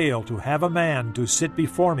never fail to have a man to sit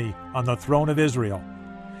before me on the throne of Israel.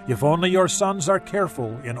 If only your sons are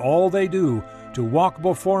careful in all they do to walk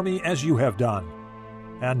before me as you have done.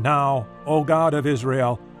 And now, O God of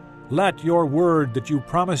Israel, let your word that you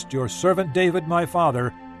promised your servant David my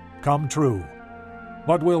father come true.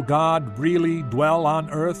 But will God really dwell on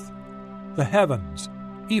earth? The heavens,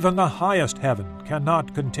 even the highest heaven,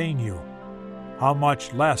 cannot contain you. How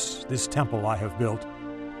much less this temple I have built?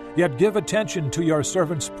 Yet give attention to your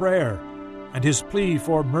servant's prayer and his plea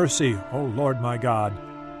for mercy, O Lord my God.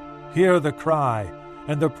 Hear the cry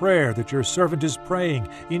and the prayer that your servant is praying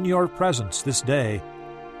in your presence this day.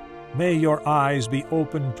 May your eyes be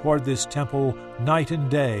open toward this temple night and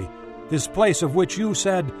day, this place of which you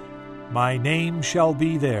said, 'My name shall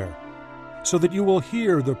be there,' so that you will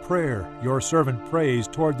hear the prayer your servant prays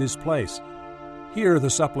toward this place. Hear the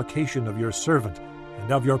supplication of your servant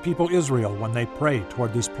and of your people Israel when they pray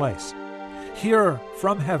toward this place. Hear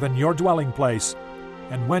from heaven your dwelling place,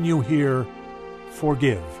 and when you hear,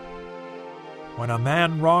 forgive. When a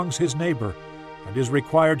man wrongs his neighbor and is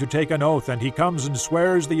required to take an oath, and he comes and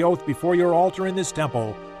swears the oath before your altar in this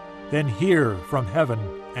temple, then hear from heaven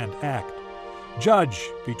and act. Judge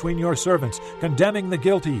between your servants, condemning the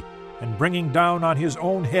guilty, and bringing down on his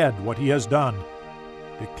own head what he has done.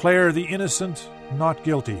 Declare the innocent not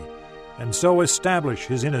guilty, and so establish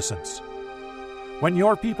his innocence. When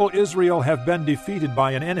your people Israel have been defeated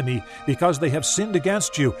by an enemy because they have sinned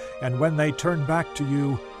against you, and when they turn back to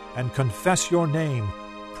you and confess your name,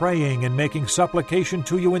 praying and making supplication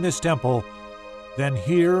to you in this temple, then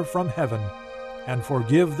hear from heaven and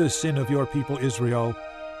forgive the sin of your people Israel,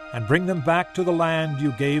 and bring them back to the land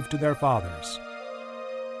you gave to their fathers.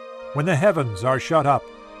 When the heavens are shut up,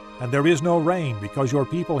 and there is no rain because your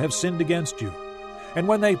people have sinned against you, and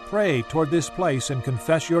when they pray toward this place and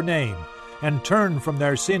confess your name, and turn from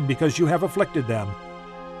their sin because you have afflicted them,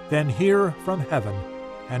 then hear from heaven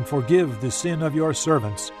and forgive the sin of your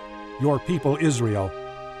servants, your people Israel.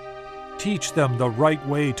 Teach them the right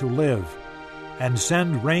way to live, and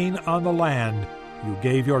send rain on the land you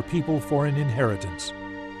gave your people for an inheritance.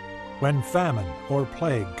 When famine or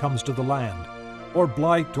plague comes to the land, or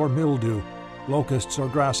blight or mildew, locusts or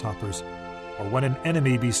grasshoppers, or when an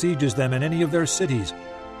enemy besieges them in any of their cities,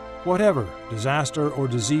 whatever disaster or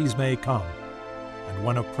disease may come, and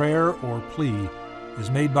when a prayer or plea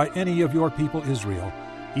is made by any of your people Israel,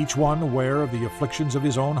 each one aware of the afflictions of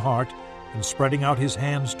his own heart, and spreading out his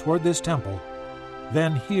hands toward this temple,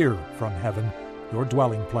 then hear from heaven, your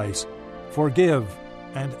dwelling place, forgive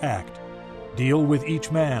and act. Deal with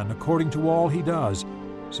each man according to all he does,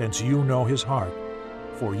 since you know his heart,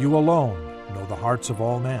 for you alone know the hearts of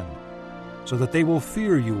all men, so that they will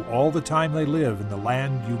fear you all the time they live in the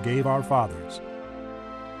land you gave our fathers.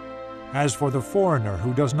 As for the foreigner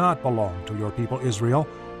who does not belong to your people Israel,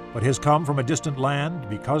 but has come from a distant land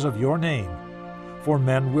because of your name, for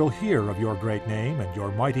men will hear of your great name and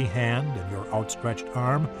your mighty hand and your outstretched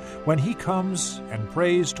arm, when he comes and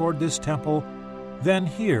prays toward this temple, then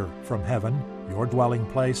hear from heaven, your dwelling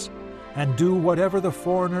place, and do whatever the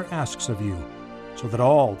foreigner asks of you, so that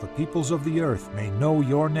all the peoples of the earth may know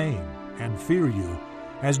your name and fear you,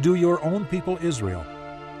 as do your own people Israel,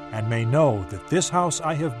 and may know that this house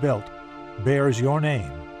I have built bears your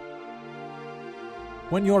name.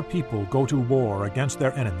 When your people go to war against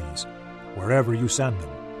their enemies, wherever you send them,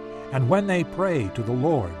 and when they pray to the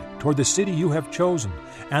Lord toward the city you have chosen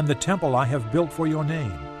and the temple I have built for your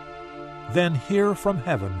name, then hear from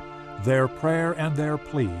heaven their prayer and their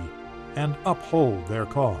plea, and uphold their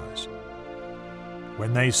cause.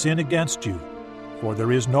 When they sin against you, for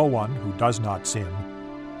there is no one who does not sin,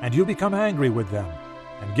 and you become angry with them,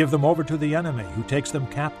 and give them over to the enemy who takes them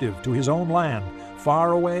captive to his own land,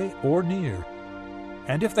 far away or near,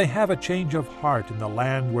 and if they have a change of heart in the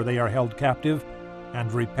land where they are held captive,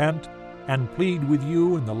 and repent, and plead with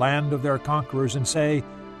you in the land of their conquerors, and say,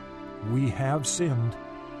 We have sinned,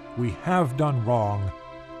 we have done wrong,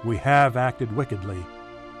 we have acted wickedly,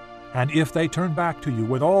 and if they turn back to you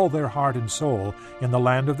with all their heart and soul in the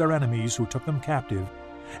land of their enemies who took them captive,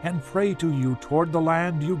 and pray to you toward the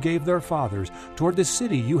land you gave their fathers, toward the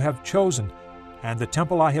city you have chosen, and the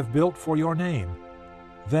temple I have built for your name,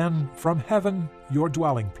 then from heaven, your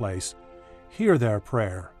dwelling place, hear their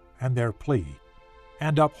prayer and their plea,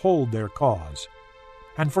 and uphold their cause.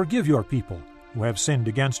 And forgive your people who have sinned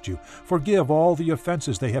against you. Forgive all the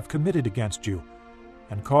offenses they have committed against you,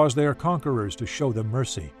 and cause their conquerors to show them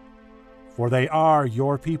mercy. For they are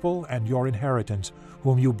your people and your inheritance,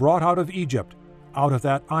 whom you brought out of Egypt, out of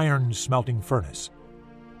that iron-smelting furnace.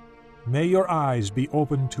 May your eyes be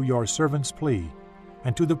open to your servant's plea,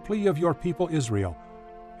 and to the plea of your people Israel,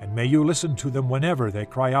 and may you listen to them whenever they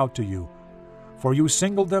cry out to you. For you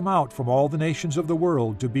singled them out from all the nations of the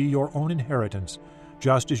world to be your own inheritance,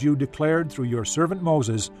 just as you declared through your servant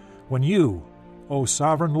Moses, when you, O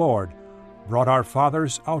sovereign Lord, brought our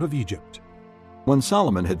fathers out of Egypt. When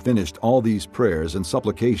Solomon had finished all these prayers and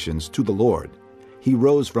supplications to the Lord, he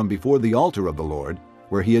rose from before the altar of the Lord,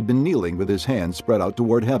 where he had been kneeling with his hands spread out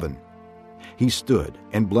toward heaven. He stood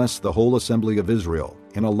and blessed the whole assembly of Israel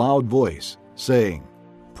in a loud voice, saying,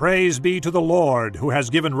 Praise be to the Lord, who has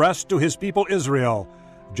given rest to his people Israel,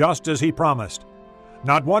 just as he promised.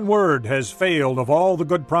 Not one word has failed of all the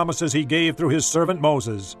good promises he gave through his servant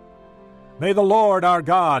Moses. May the Lord our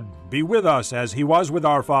God be with us as he was with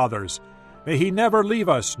our fathers. May he never leave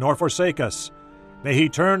us nor forsake us. May he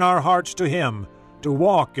turn our hearts to him, to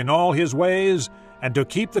walk in all his ways, and to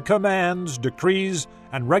keep the commands, decrees,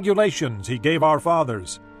 and regulations he gave our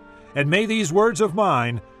fathers. And may these words of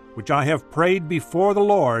mine, which I have prayed before the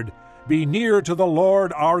Lord, be near to the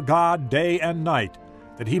Lord our God day and night,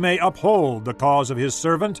 that he may uphold the cause of his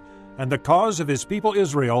servant and the cause of his people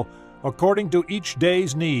Israel, according to each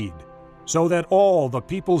day's need, so that all the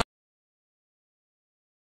peoples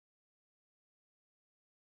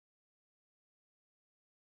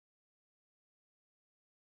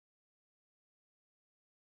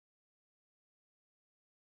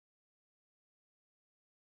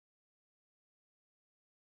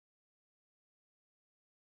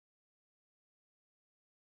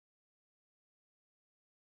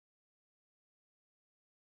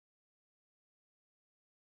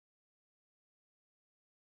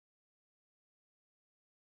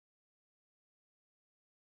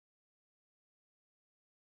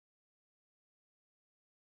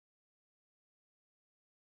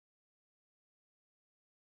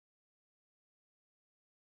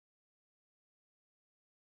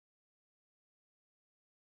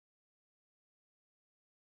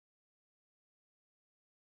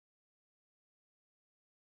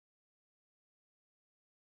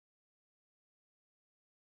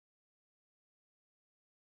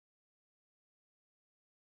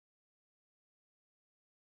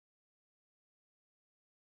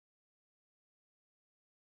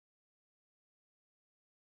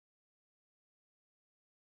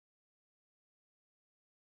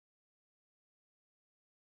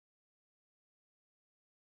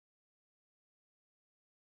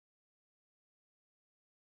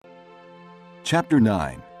Chapter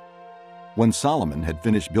 9. When Solomon had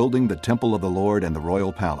finished building the temple of the Lord and the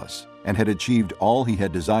royal palace, and had achieved all he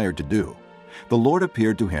had desired to do, the Lord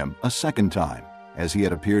appeared to him a second time, as he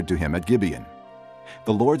had appeared to him at Gibeon.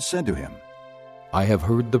 The Lord said to him, I have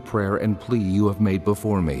heard the prayer and plea you have made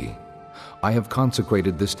before me. I have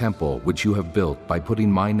consecrated this temple which you have built by putting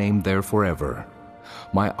my name there forever.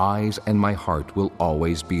 My eyes and my heart will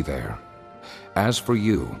always be there. As for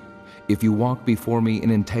you, if you walk before me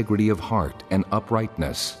in integrity of heart and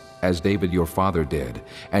uprightness, as David your father did,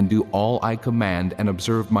 and do all I command and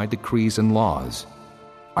observe my decrees and laws,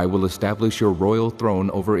 I will establish your royal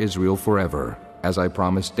throne over Israel forever, as I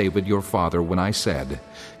promised David your father when I said,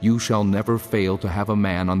 You shall never fail to have a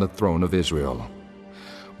man on the throne of Israel.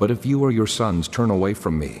 But if you or your sons turn away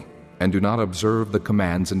from me, and do not observe the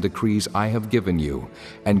commands and decrees I have given you,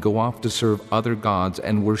 and go off to serve other gods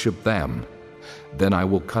and worship them, then I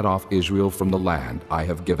will cut off Israel from the land I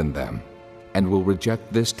have given them, and will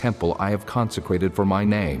reject this temple I have consecrated for my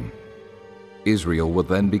name. Israel will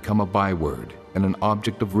then become a byword and an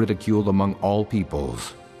object of ridicule among all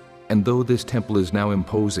peoples. And though this temple is now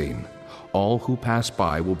imposing, all who pass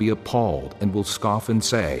by will be appalled and will scoff and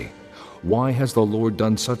say, Why has the Lord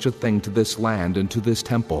done such a thing to this land and to this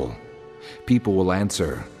temple? People will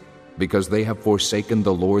answer, Because they have forsaken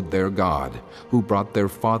the Lord their God, who brought their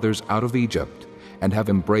fathers out of Egypt, and have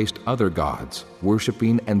embraced other gods,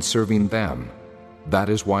 worshiping and serving them. That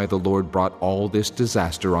is why the Lord brought all this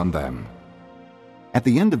disaster on them. At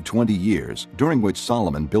the end of 20 years, during which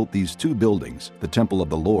Solomon built these two buildings, the temple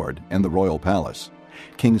of the Lord and the royal palace,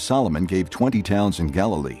 King Solomon gave 20 towns in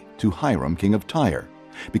Galilee to Hiram king of Tyre,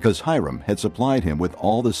 because Hiram had supplied him with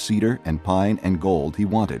all the cedar and pine and gold he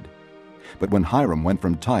wanted. But when Hiram went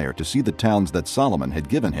from Tyre to see the towns that Solomon had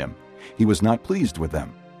given him, he was not pleased with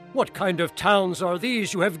them. What kind of towns are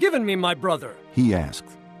these you have given me, my brother? He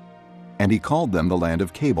asked. And he called them the land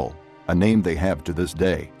of Cabul, a name they have to this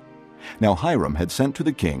day. Now Hiram had sent to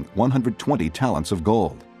the king 120 talents of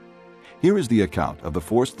gold. Here is the account of the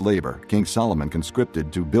forced labor King Solomon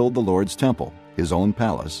conscripted to build the Lord's temple, his own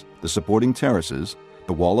palace, the supporting terraces,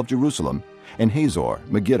 the wall of Jerusalem, and Hazor,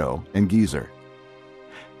 Megiddo, and Gezer.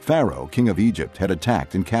 Pharaoh, king of Egypt, had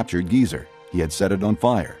attacked and captured Gezer. He had set it on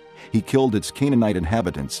fire. He killed its Canaanite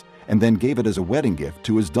inhabitants and then gave it as a wedding gift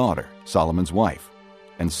to his daughter, Solomon's wife.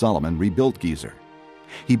 And Solomon rebuilt Gezer.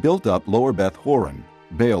 He built up Lower Beth Horon,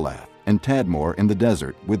 Baalath, and Tadmor in the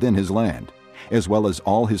desert within his land, as well as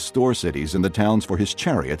all his store cities and the towns for his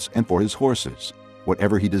chariots and for his horses,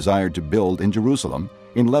 whatever he desired to build in Jerusalem,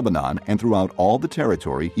 in Lebanon, and throughout all the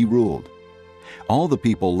territory he ruled. All the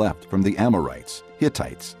people left from the Amorites,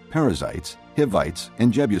 Hittites, Perizzites, Hivites,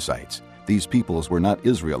 and Jebusites. These peoples were not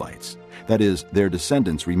Israelites, that is, their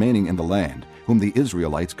descendants remaining in the land, whom the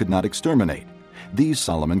Israelites could not exterminate. These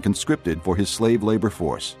Solomon conscripted for his slave labor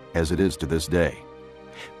force, as it is to this day.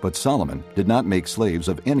 But Solomon did not make slaves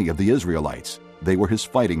of any of the Israelites. They were his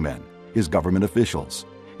fighting men, his government officials,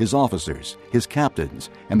 his officers, his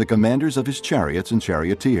captains, and the commanders of his chariots and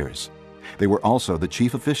charioteers. They were also the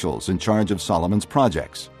chief officials in charge of Solomon's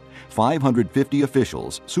projects, 550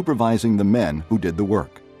 officials supervising the men who did the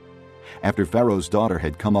work. After Pharaoh's daughter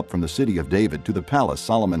had come up from the city of David to the palace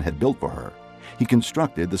Solomon had built for her, he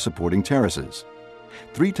constructed the supporting terraces.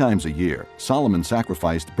 3 times a year, Solomon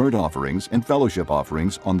sacrificed burnt offerings and fellowship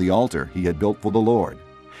offerings on the altar he had built for the Lord,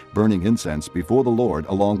 burning incense before the Lord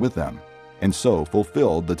along with them, and so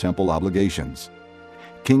fulfilled the temple obligations.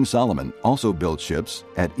 King Solomon also built ships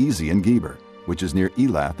at Ezion-Geber, which is near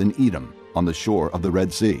Elath in Edom, on the shore of the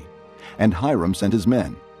Red Sea. And Hiram sent his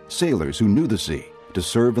men, sailors who knew the sea, to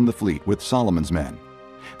serve in the fleet with Solomon's men.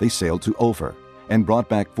 They sailed to Ophir and brought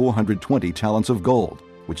back 420 talents of gold,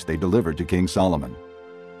 which they delivered to King Solomon.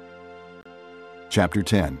 Chapter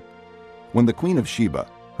 10. When the queen of Sheba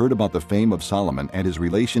heard about the fame of Solomon and his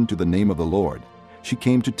relation to the name of the Lord, she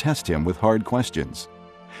came to test him with hard questions.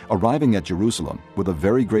 Arriving at Jerusalem with a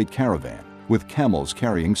very great caravan, with camels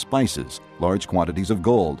carrying spices, large quantities of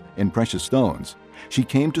gold, and precious stones, she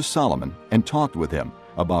came to Solomon and talked with him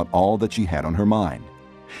about all that she had on her mind.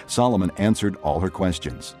 Solomon answered all her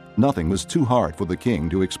questions. Nothing was too hard for the king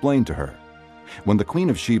to explain to her. When the queen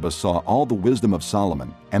of Sheba saw all the wisdom of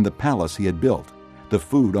Solomon and the palace he had built, the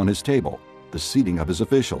food on his table, the seating of his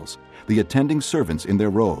officials, the attending servants in their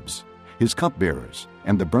robes, his cupbearers,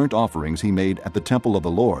 and the burnt offerings he made at the temple of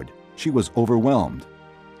the Lord, she was overwhelmed.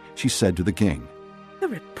 She said to the king, "The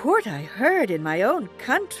report I heard in my own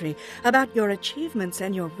country about your achievements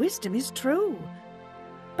and your wisdom is true.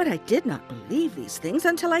 But I did not believe these things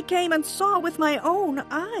until I came and saw with my own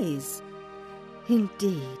eyes.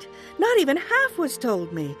 Indeed, not even half was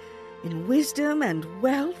told me. In wisdom and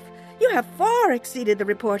wealth, You have far exceeded the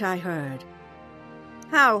report I heard.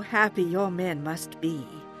 How happy your men must be.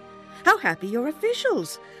 How happy your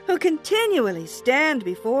officials, who continually stand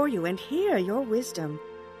before you and hear your wisdom.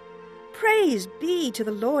 Praise be to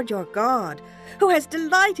the Lord your God, who has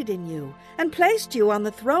delighted in you and placed you on the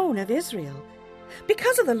throne of Israel.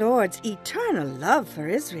 Because of the Lord's eternal love for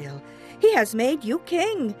Israel, he has made you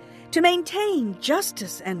king to maintain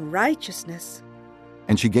justice and righteousness.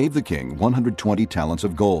 And she gave the king 120 talents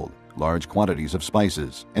of gold, large quantities of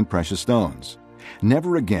spices, and precious stones.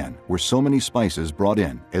 Never again were so many spices brought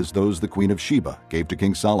in as those the queen of Sheba gave to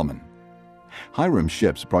King Solomon. Hiram's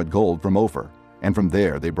ships brought gold from Ophir, and from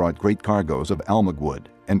there they brought great cargoes of almug wood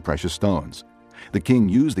and precious stones. The king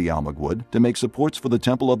used the almug wood to make supports for the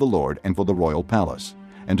temple of the Lord and for the royal palace,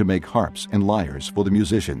 and to make harps and lyres for the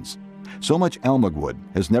musicians. So much almug wood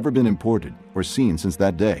has never been imported or seen since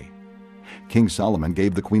that day. King Solomon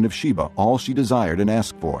gave the queen of Sheba all she desired and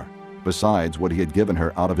asked for, besides what he had given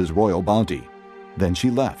her out of his royal bounty. Then she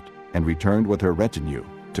left and returned with her retinue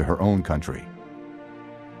to her own country.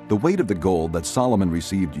 The weight of the gold that Solomon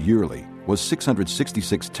received yearly was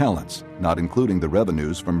 666 talents, not including the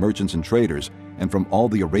revenues from merchants and traders and from all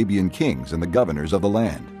the Arabian kings and the governors of the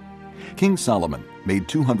land. King Solomon made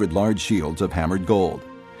 200 large shields of hammered gold.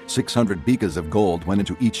 600 bekas of gold went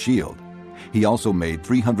into each shield. He also made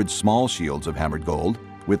 300 small shields of hammered gold,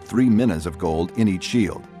 with 3 minas of gold in each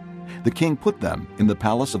shield. The king put them in the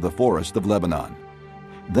palace of the forest of Lebanon.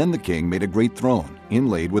 Then the king made a great throne,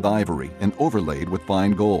 inlaid with ivory and overlaid with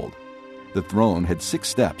fine gold. The throne had 6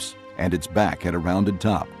 steps, and its back had a rounded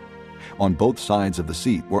top. On both sides of the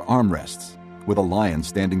seat were armrests, with a lion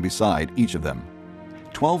standing beside each of them.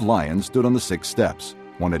 12 lions stood on the 6 steps,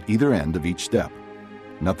 one at either end of each step.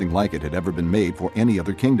 Nothing like it had ever been made for any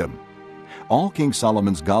other kingdom. All King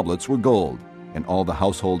Solomon's goblets were gold, and all the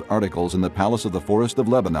household articles in the palace of the forest of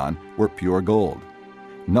Lebanon were pure gold.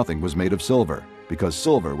 Nothing was made of silver, because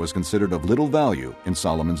silver was considered of little value in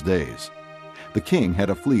Solomon's days. The king had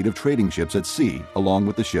a fleet of trading ships at sea along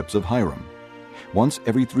with the ships of Hiram. Once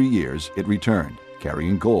every 3 years it returned,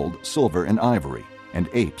 carrying gold, silver, and ivory, and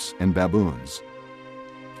apes and baboons.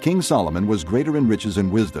 King Solomon was greater in riches and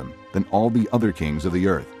wisdom than all the other kings of the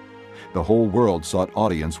earth. The whole world sought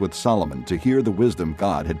audience with Solomon to hear the wisdom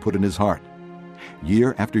God had put in his heart.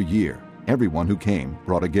 Year after year, everyone who came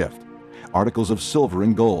brought a gift: articles of silver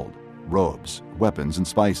and gold, robes, weapons and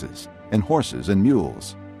spices, and horses and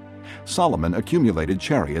mules. Solomon accumulated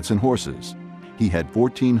chariots and horses. He had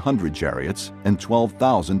 1,400 chariots and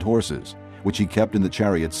 12,000 horses, which he kept in the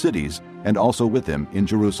chariot cities and also with him in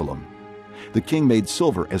Jerusalem. The king made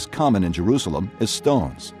silver as common in Jerusalem as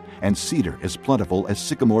stones, and cedar as plentiful as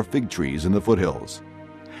sycamore fig trees in the foothills.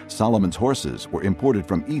 Solomon's horses were imported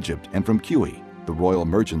from Egypt and from Cuwe. The royal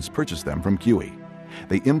merchants purchased them from Cuwe.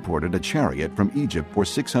 They imported a chariot from Egypt for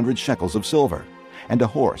 600 shekels of silver, and a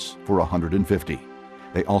horse for 150.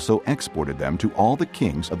 They also exported them to all the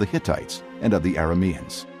kings of the Hittites and of the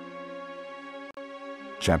Arameans.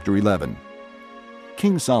 Chapter 11.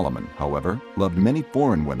 King Solomon, however, loved many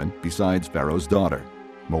foreign women besides Pharaoh's daughter: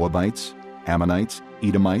 Moabites, Ammonites,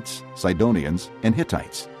 Edomites, Sidonians, and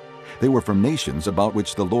Hittites. They were from nations about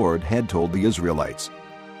which the Lord had told the Israelites,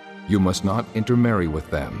 "You must not intermarry with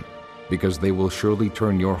them, because they will surely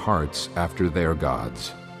turn your hearts after their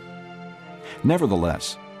gods."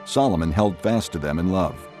 Nevertheless, Solomon held fast to them in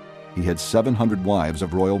love. He had 700 wives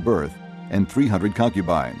of royal birth and 300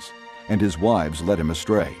 concubines, and his wives led him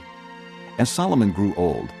astray. As Solomon grew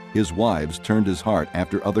old, his wives turned his heart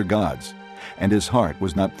after other gods, and his heart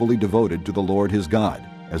was not fully devoted to the Lord his God,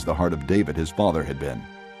 as the heart of David his father had been.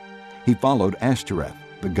 He followed Ashtoreth,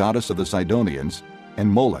 the goddess of the Sidonians, and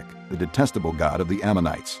Molech, the detestable god of the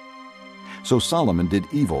Ammonites. So Solomon did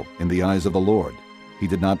evil in the eyes of the Lord. He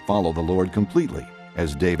did not follow the Lord completely,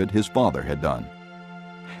 as David his father had done.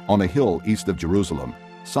 On a hill east of Jerusalem,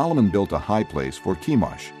 Solomon built a high place for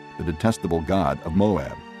Chemosh, the detestable god of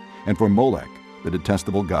Moab, and for Molech, the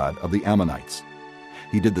detestable god of the Ammonites.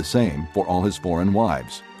 He did the same for all his foreign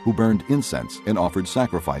wives, who burned incense and offered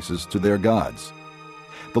sacrifices to their gods.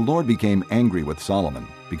 The Lord became angry with Solomon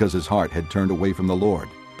because his heart had turned away from the Lord,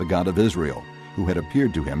 the God of Israel, who had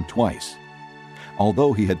appeared to him twice.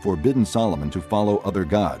 Although he had forbidden Solomon to follow other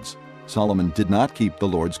gods, Solomon did not keep the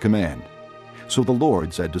Lord's command. So the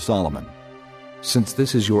Lord said to Solomon, "Since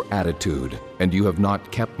this is your attitude, and you have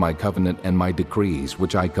not kept my covenant and my decrees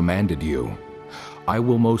which I commanded you, I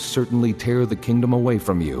will most certainly tear the kingdom away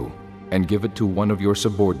from you and give it to one of your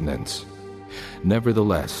subordinates.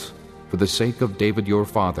 Nevertheless, for the sake of David your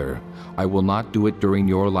father, I will not do it during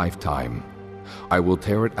your lifetime. I will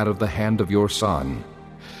tear it out of the hand of your son.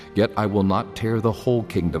 Yet I will not tear the whole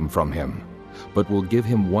kingdom from him, but will give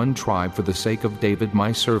him one tribe for the sake of David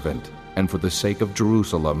my servant, and for the sake of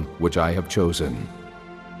Jerusalem, which I have chosen."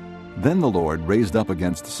 Then the Lord raised up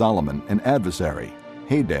against Solomon an adversary,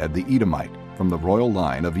 Hadad the Edomite, from the royal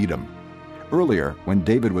line of Edom. Earlier, when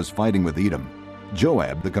David was fighting with Edom,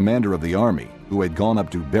 Joab, the commander of the army, who had gone up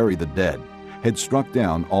to bury the dead, had struck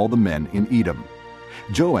down all the men in Edom.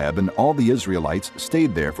 Joab and all the Israelites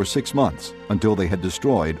stayed there for 6 months, until they had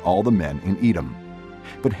destroyed all the men in Edom.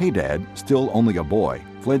 But Hadad, still only a boy,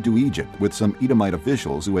 fled to Egypt with some Edomite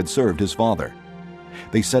officials who had served his father.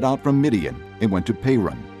 They set out from Midian and went to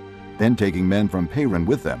Paran. Then, taking men from Paran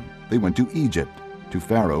with them, they went to Egypt, to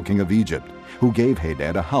Pharaoh king of Egypt, who gave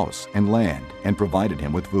Hadad a house and land and provided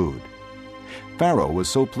him with food. Pharaoh was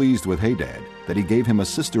so pleased with Hadad that he gave him a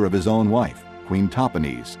sister of his own wife, Queen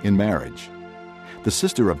Tahpenes, in marriage. The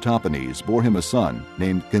sister of Tahpenes bore him a son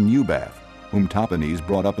named Genubath, whom Tahpenes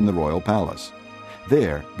brought up in the royal palace.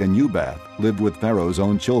 There, Genubath lived with Pharaoh's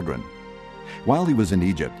own children. While he was in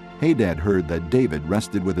Egypt, Hadad heard that David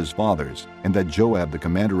rested with his fathers, and that Joab, the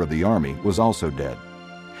commander of the army, was also dead.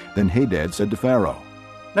 Then Hadad said to Pharaoh,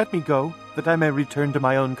 "Let me go, that I may return to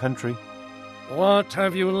my own country." "What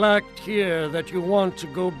have you lacked here that you want to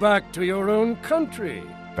go back to your own country?"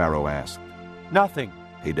 Pharaoh asked. "Nothing,"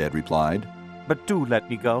 Hadad replied. "but do let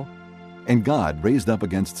me go." And God raised up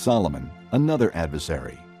against Solomon another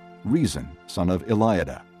adversary, Rezon, son of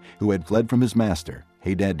Eliada, who had fled from his master,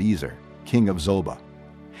 Hadadezer, king of Zobah.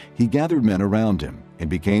 He gathered men around him and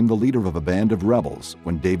became the leader of a band of rebels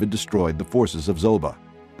when David destroyed the forces of Zobah.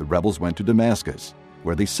 The rebels went to Damascus,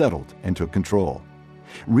 where they settled and took control.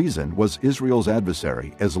 Rezon was Israel's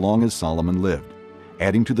adversary as long as Solomon lived,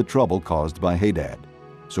 adding to the trouble caused by Hadad.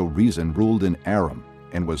 So Rezon ruled in Aram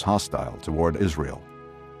and was hostile toward Israel.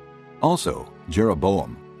 Also,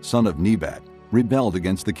 Jeroboam, son of Nebat, rebelled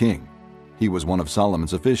against the king. He was one of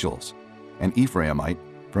Solomon's officials, an Ephraimite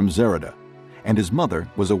from Zeradah, and his mother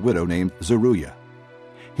was a widow named Zeruiah.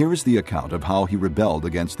 Here is the account of how he rebelled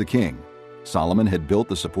against the king. Solomon had built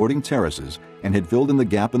the supporting terraces and had filled in the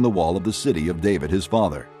gap in the wall of the city of David his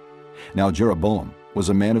father. Now Jeroboam was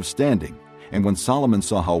a man of standing, and when Solomon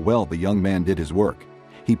saw how well the young man did his work,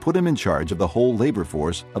 he put him in charge of the whole labor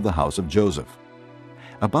force of the house of Joseph.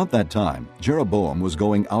 About that time, Jeroboam was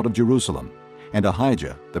going out of Jerusalem, and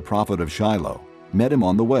Ahijah, the prophet of Shiloh, met him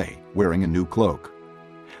on the way, wearing a new cloak.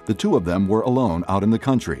 The two of them were alone out in the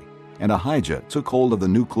country, and Ahijah took hold of the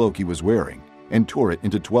new cloak he was wearing and tore it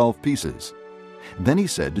into 12 pieces. Then he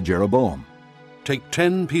said to Jeroboam, "Take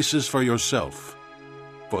 10 pieces for yourself,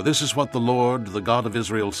 for this is what the Lord, the God of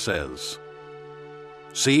Israel, says.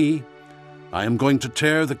 See, I am going to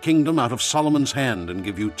tear the kingdom out of Solomon's hand and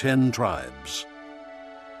give you 10 tribes.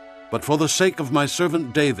 But for the sake of my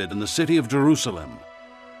servant David in the city of Jerusalem,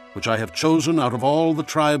 which I have chosen out of all the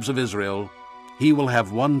tribes of Israel, he will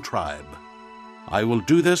have 1 tribe. I will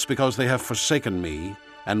do this because they have forsaken me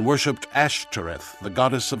and worshipped Ashtoreth, the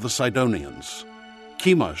goddess of the Sidonians,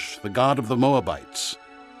 Chemosh, the god of the Moabites,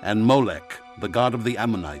 and Molech, the god of the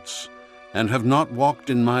Ammonites, and have not walked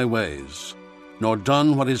in my ways, nor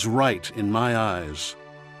done what is right in my eyes,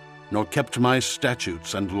 nor kept my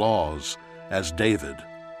statutes and laws, as David,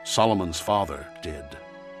 Solomon's father, did.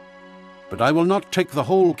 But I will not take the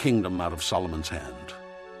whole kingdom out of Solomon's hand.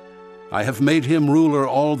 I have made him ruler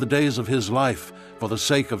all the days of his life for the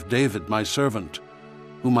sake of David my servant,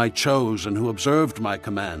 whom I chose and who observed my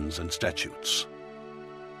commands and statutes.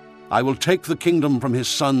 I will take the kingdom from his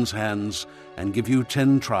son's hands and give you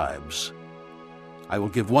 10 tribes. I will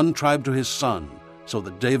give 1 tribe to his son, so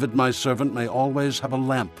that David my servant may always have a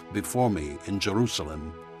lamp before me in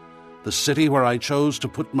Jerusalem, the city where I chose to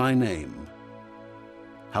put my name.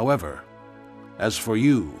 However, as for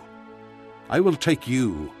you, I will take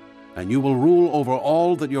you, and you will rule over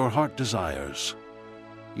all that your heart desires.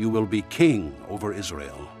 You will be king over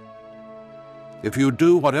Israel. If you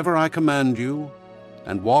do whatever I command you,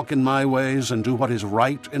 and walk in my ways and do what is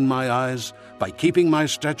right in my eyes, by keeping my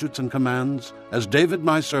statutes and commands, as David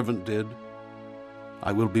my servant did,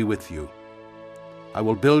 I will be with you. I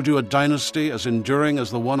will build you a dynasty as enduring as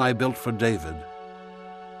the one I built for David,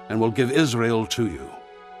 and will give Israel to you.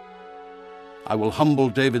 I will humble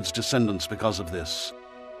David's descendants because of this,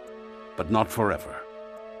 but not forever."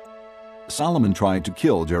 Solomon tried to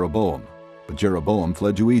kill Jeroboam, but Jeroboam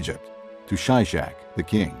fled to Egypt, to Shishak the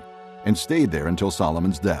king, and stayed there until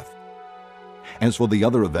Solomon's death. As for the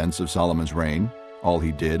other events of Solomon's reign, all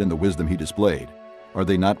he did and the wisdom he displayed, are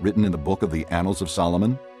they not written in the book of the Annals of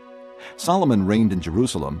Solomon? Solomon reigned in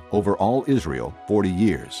Jerusalem over all Israel 40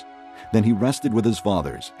 years. Then he rested with his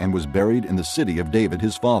fathers and was buried in the city of David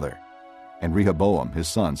his father. and Rehoboam his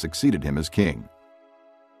son succeeded him as king.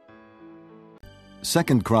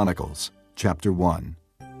 2 Chronicles, chapter 1.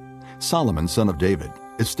 Solomon, son of David,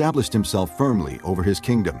 established himself firmly over his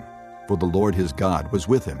kingdom, for the Lord his God was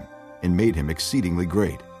with him, and made him exceedingly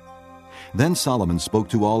great. Then Solomon spoke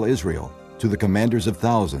to all Israel, to the commanders of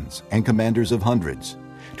thousands and commanders of hundreds,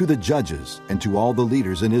 to the judges and to all the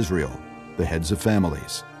leaders in Israel, the heads of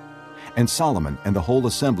families. And Solomon and the whole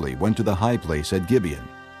assembly went to the high place at Gibeon,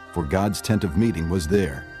 for God's tent of meeting was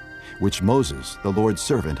there, which Moses, the Lord's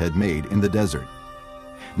servant, had made in the desert.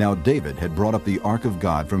 Now David had brought up the ark of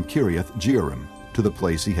God from Kiriath-Jearim to the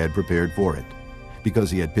place he had prepared for it,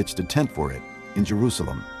 because he had pitched a tent for it in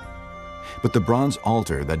Jerusalem. But the bronze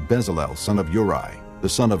altar that Bezalel son of Uri, the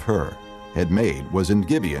son of Hur, had made was in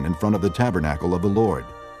Gibeon in front of the tabernacle of the Lord.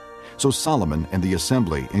 So Solomon and the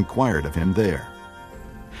assembly inquired of him there.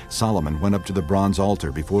 Solomon went up to the bronze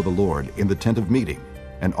altar before the Lord in the tent of meeting,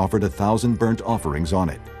 and offered 1,000 burnt offerings on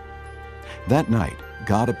it. That night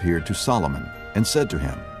God appeared to Solomon and said to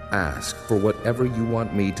him, "Ask for whatever you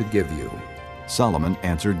want me to give you." Solomon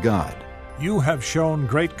answered God, "You have shown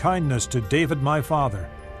great kindness to David my father,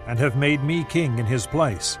 and have made me king in his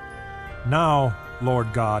place. Now,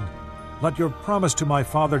 Lord God, let your promise to my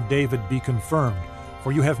father David be confirmed,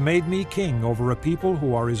 for you have made me king over a people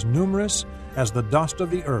who are as numerous as the dust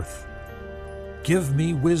of the earth. Give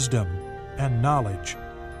me wisdom and knowledge,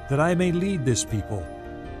 that I may lead this people.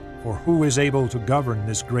 For who is able to govern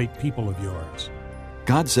this great people of yours?"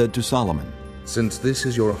 God said to Solomon, "Since this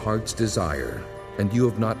is your heart's desire, and you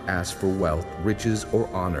have not asked for wealth, riches, or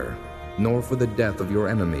honor, nor for the death of your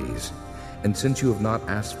enemies, and since you have not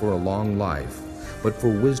asked for a long life, but for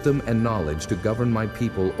wisdom and knowledge to govern my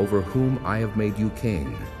people over whom I have made you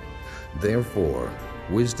king, therefore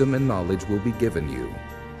wisdom and knowledge will be given you,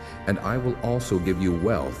 and I will also give you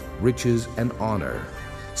wealth, riches, and honor,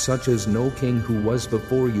 such as no king who was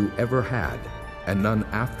before you ever had, and none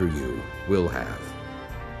after you will have."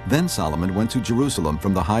 Then Solomon went to Jerusalem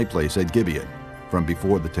from the high place at Gibeon, from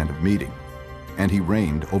before the tent of meeting, and he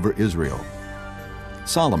reigned over Israel.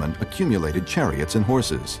 Solomon accumulated chariots and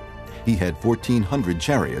horses. He had 1,400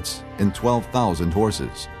 chariots and 12,000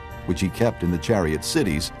 horses, which he kept in the chariot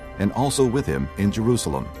cities, and also with him in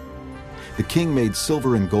Jerusalem. The king made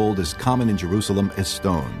silver and gold as common in Jerusalem as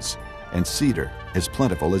stones, and cedar as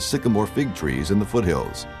plentiful as sycamore fig trees in the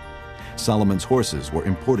foothills. Solomon's horses were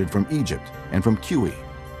imported from Egypt and from Cuwe.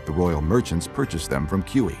 The royal merchants purchased them from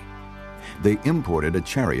Cuwe. They imported a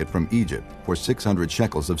chariot from Egypt for 600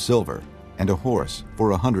 shekels of silver, and a horse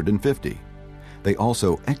for 150. They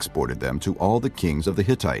also exported them to all the kings of the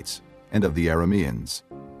Hittites and of the Arameans.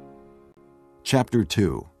 Chapter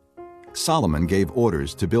 2. Solomon gave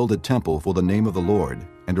orders to build a temple for the name of the Lord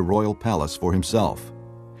and a royal palace for himself.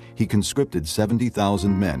 He conscripted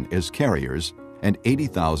 70,000 men as carriers, and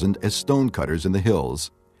 80,000 as stone cutters in the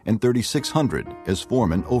hills, and 3,600 as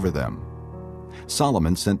foremen over them.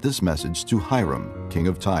 Solomon sent this message to Hiram, king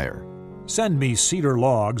of Tyre. "Send me cedar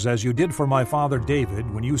logs, as you did for my father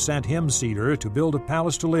David when you sent him cedar to build a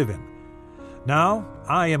palace to live in. Now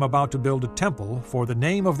I am about to build a temple for the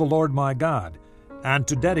name of the Lord my God, and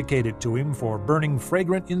to dedicate it to him for burning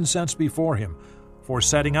fragrant incense before him, for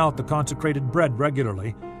setting out the consecrated bread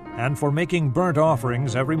regularly, and for making burnt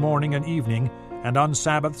offerings every morning and evening, and on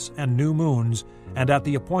Sabbaths and new moons, and at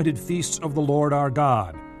the appointed feasts of the Lord our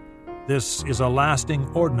God. This is a lasting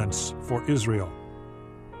ordinance for Israel.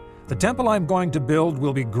 The temple I am going to build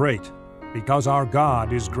will be great, because our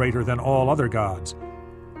God is greater than all other gods.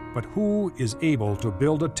 But who is able to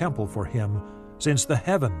build a temple for him, since the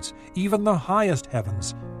heavens, even the highest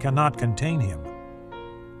heavens, cannot contain him?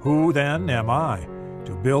 Who then am I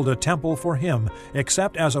to build a temple for him,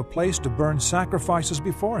 except as a place to burn sacrifices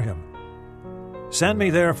before him? Send me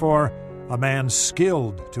therefore a man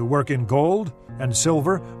skilled to work in gold and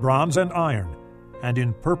silver, bronze and iron, and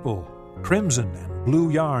in purple, crimson, and blue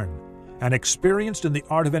yarn, and experienced in the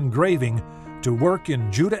art of engraving, to work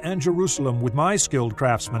in Judah and Jerusalem with my skilled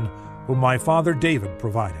craftsmen, whom my father David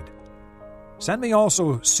provided. Send me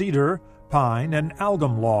also cedar, pine, and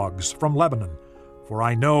algum logs from Lebanon, for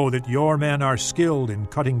I know that your men are skilled in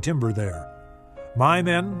cutting timber there. My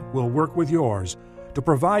men will work with yours, to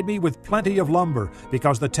provide me with plenty of lumber,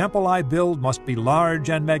 because the temple I build must be large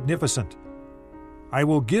and magnificent. I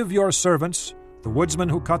will give your servants, the woodsmen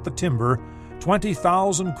who cut the timber,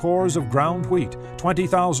 20,000 cores of ground wheat,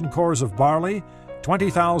 20,000 cores of barley,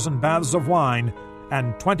 20,000 baths of wine,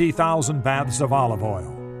 and 20,000 baths of olive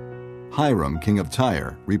oil." Hiram, king of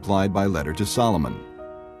Tyre, replied by letter to Solomon,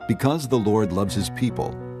 "Because the Lord loves his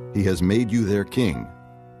people, he has made you their king."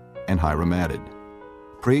 And Hiram added,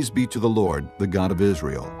 Praise be to the Lord, the God of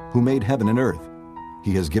Israel, who made heaven and earth.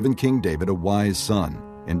 He has given King David a wise son,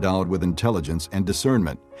 endowed with intelligence and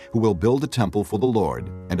discernment, who will build a temple for the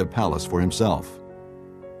Lord and a palace for himself.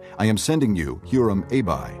 I am sending you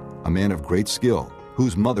Huram-Abi, a man of great skill,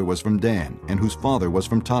 whose mother was from Dan and whose father was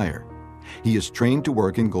from Tyre. He is trained to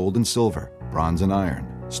work in gold and silver, bronze and iron,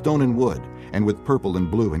 stone and wood, and with purple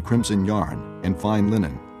and blue and crimson yarn and fine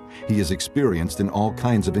linen. He is experienced in all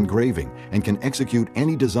kinds of engraving and can execute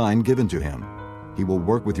any design given to him. He will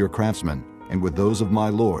work with your craftsmen and with those of my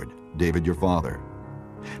lord, David your father.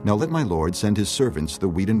 Now let my lord send his servants the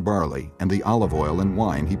wheat and barley and the olive oil and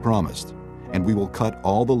wine he promised, and we will cut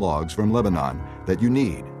all the logs from Lebanon that you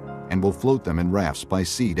need, and will float them in rafts by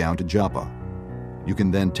sea down to Joppa. You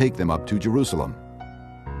can then take them up to Jerusalem.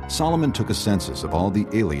 Solomon took a census of all the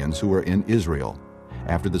aliens who were in Israel,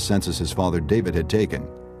 after the census his father David had taken,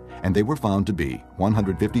 and they were found to be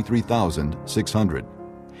 153,600.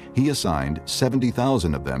 He assigned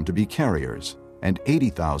 70,000 of them to be carriers, and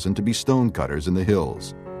 80,000 to be stone cutters in the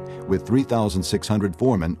hills, with 3,600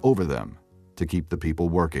 foremen over them, to keep the people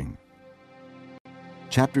working.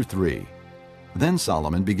 Chapter 3. Then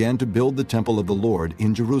Solomon began to build the temple of the Lord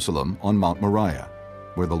in Jerusalem on Mount Moriah,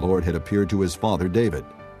 where the Lord had appeared to his father David.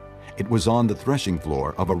 It was on the threshing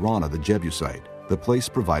floor of Araunah the Jebusite, the place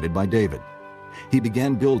provided by David. He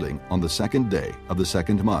began building on the 2nd day of the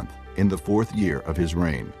 2nd month, in the 4th year of his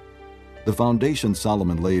reign. The foundation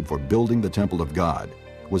Solomon laid for building the temple of God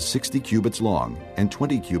was 60 cubits long and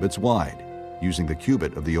 20 cubits wide, using the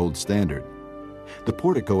cubit of the old standard. The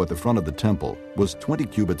portico at the front of the temple was 20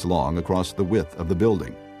 cubits long across the width of the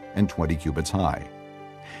building and 20 cubits high.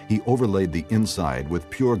 He overlaid the inside with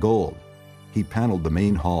pure gold. He paneled the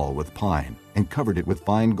main hall with pine and covered it with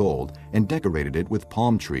fine gold and decorated it with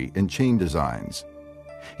palm tree and chain designs.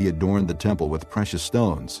 He adorned the temple with precious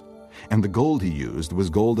stones, and the gold he used was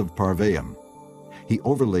gold of Parvaim. He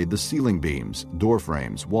overlaid the ceiling beams, door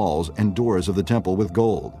frames, walls, and doors of the temple with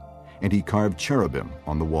gold, and he carved cherubim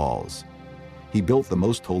on the walls. He built the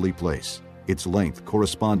most holy place, its length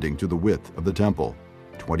corresponding to the width of the temple,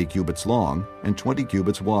 20 cubits long and 20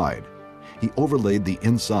 cubits wide. He overlaid the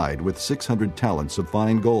inside with 600 talents of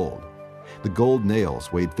fine gold. The gold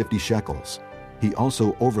nails weighed 50 shekels. He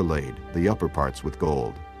also overlaid the upper parts with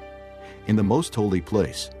gold. In the most holy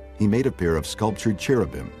place, he made a pair of sculptured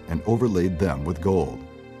cherubim and overlaid them with gold.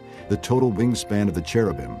 The total wingspan of the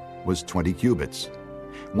cherubim was 20 cubits.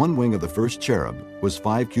 One wing of the first cherub was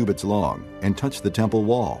 5 cubits long and touched the temple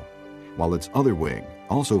wall, while its other wing,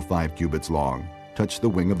 also 5 cubits long, touched the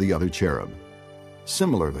wing of the other cherub.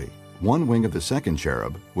 Similarly, one wing of the second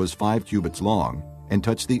cherub was 5 cubits long and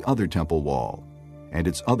touched the other temple wall, and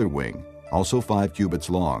its other wing, also 5 cubits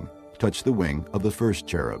long, touched the wing of the first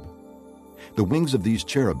cherub. The wings of these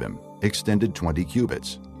cherubim extended 20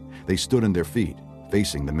 cubits. They stood on their feet,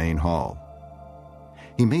 facing the main hall.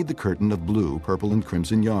 He made the curtain of blue, purple, and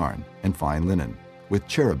crimson yarn and fine linen, with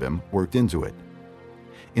cherubim worked into it.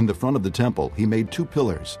 In the front of the temple he made 2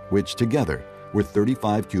 pillars, which together were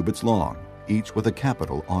 35 cubits long, each with a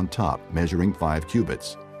capital on top measuring 5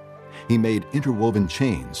 cubits. He made interwoven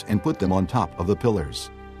chains and put them on top of the pillars.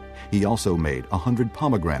 He also made 100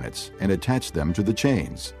 pomegranates and attached them to the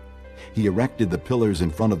chains. He erected the pillars in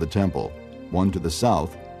front of the temple, one to the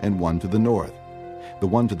south and one to the north. The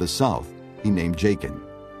one to the south he named Jachin,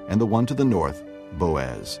 and the one to the north,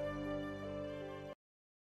 Boaz.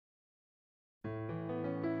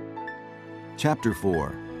 Chapter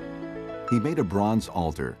 4. He made a bronze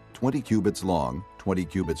altar, 20 cubits long, 20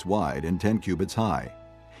 cubits wide, and 10 cubits high.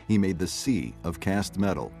 He made the sea of cast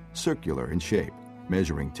metal, circular in shape,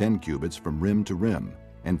 measuring 10 cubits from rim to rim,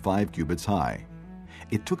 and 5 cubits high.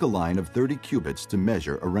 It took a line of 30 cubits to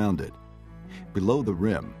measure around it. Below the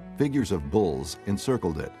rim, figures of bulls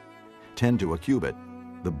encircled it, 10 to a cubit.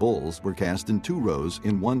 The bulls were cast in 2 rows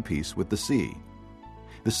in one piece with the sea.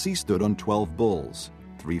 The sea stood on 12 bulls,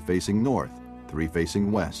 3 facing north, 3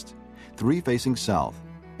 facing west, 3 facing south,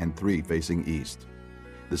 and 3 facing east.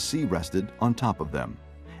 The sea rested on top of them,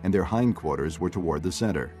 and their hindquarters were toward the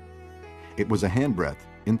center. It was a handbreadth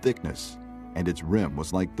in thickness, and its rim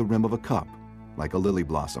was like the rim of a cup, like a lily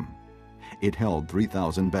blossom. It held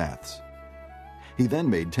 3,000 baths. He then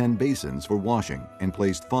made 10 basins for washing and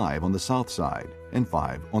placed 5 on the south side and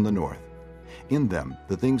 5 on the north. In them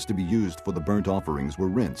the things to be used for the burnt offerings were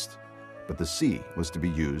rinsed, but the sea was to be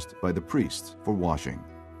used by the priests for washing.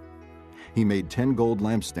 He made 10 gold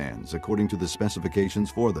lampstands according to the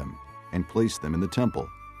specifications for them, and placed them in the temple,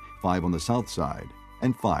 5 on the south side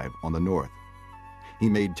and 5 on the north. He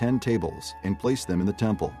made 10 tables and placed them in the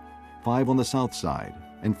temple, 5 on the south side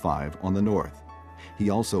and 5 on the north. He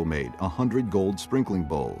also made 100 gold sprinkling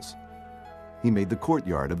bowls. He made the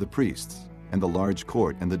courtyard of the priests, and the large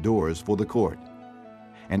court and the doors for the court,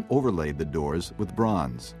 and overlaid the doors with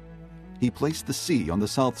bronze. He placed the sea on the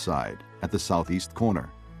south side, at the southeast corner.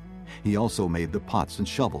 He also made the pots and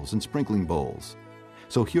shovels and sprinkling bowls.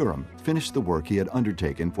 So Huram finished the work he had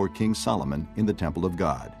undertaken for King Solomon in the temple of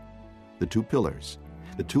God: the 2 pillars,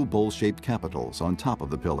 the 2 bowl-shaped capitals on top of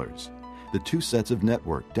the pillars, the 2 sets of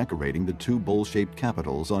network decorating the 2 bowl-shaped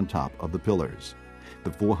capitals on top of the pillars,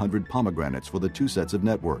 the 400 pomegranates for the 2 sets of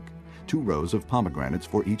network, 2 rows of pomegranates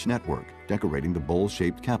for each network decorating the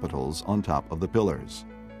bowl-shaped capitals on top of the pillars,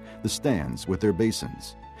 the stands with their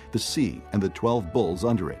basins, the sea and the 12 bowls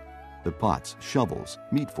under it, the pots, shovels,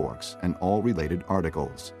 meat forks, and all related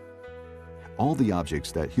articles. All the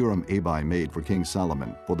objects that Huram-Abi made for King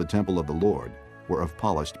Solomon for the temple of the Lord were of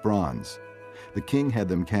polished bronze. The king had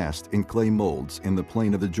them cast in clay molds in the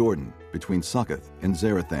plain of the Jordan between Succoth and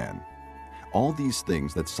Zarethan. All these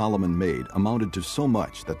things that Solomon made amounted to so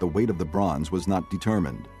much that the weight of the bronze was not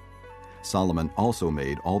determined. Solomon also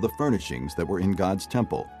made all the furnishings that were in God's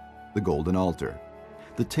temple: the golden altar,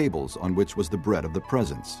 the tables on which was the bread of the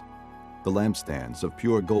presence, the lampstands of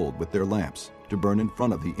pure gold with their lamps to burn in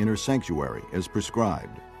front of the inner sanctuary as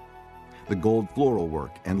prescribed, the gold floral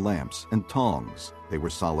work and lamps and tongs, they were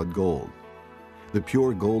solid gold, the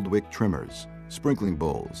pure gold wick trimmers, sprinkling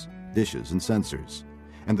bowls, dishes and censers,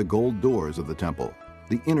 and the gold doors of the temple,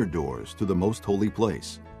 the inner doors to the most holy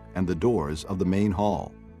place, and the doors of the main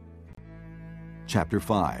hall. Chapter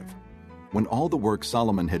 5. When all the work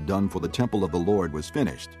Solomon had done for the temple of the Lord was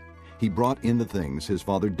finished, he brought in the things his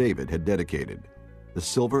father David had dedicated, the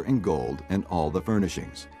silver and gold and all the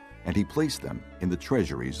furnishings, and he placed them in the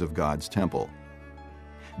treasuries of God's temple.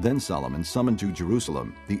 Then Solomon summoned to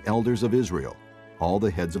Jerusalem the elders of Israel, all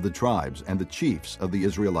the heads of the tribes and the chiefs of the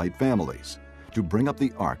Israelite families, to bring up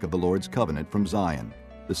the ark of the Lord's covenant from Zion,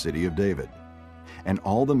 the city of David. And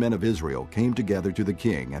all the men of Israel came together to the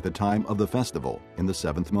king at the time of the festival in the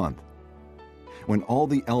 7th month. When all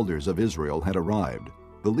the elders of Israel had arrived,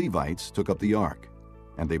 the Levites took up the ark,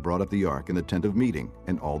 and they brought up the ark in the tent of meeting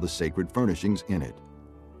and all the sacred furnishings in it.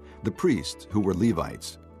 The priests, who were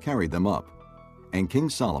Levites, carried them up, and King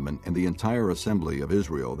Solomon and the entire assembly of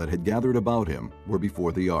Israel that had gathered about him were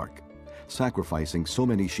before the ark, sacrificing so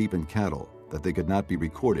many sheep and cattle that they could not be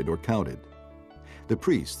recorded or counted. The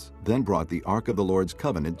priests then brought the ark of the Lord's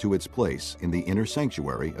covenant to its place in the inner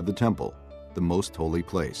sanctuary of the temple, the most holy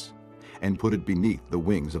place, and put it beneath the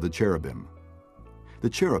wings of the cherubim. The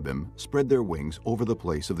cherubim spread their wings over the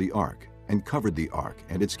place of the ark and covered the ark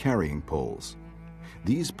and its carrying poles.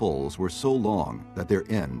 These poles were so long that their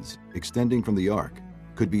ends, extending from the ark,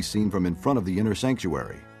 could be seen from in front of the inner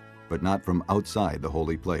sanctuary, but not from outside the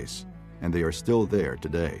holy place, and they are still there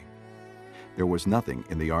today. There was nothing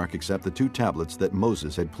in the ark except the 2 tablets that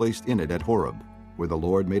Moses had placed in it at Horeb, where the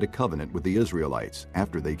Lord made a covenant with the Israelites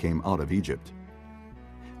after they came out of Egypt.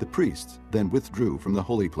 The priests then withdrew from the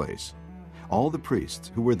holy place. All the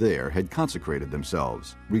priests who were there had consecrated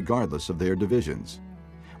themselves, regardless of their divisions.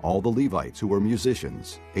 All the Levites who were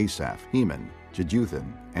musicians, Asaph, Heman,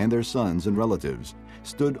 Jeduthun, and their sons and relatives,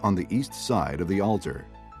 stood on the east side of the altar,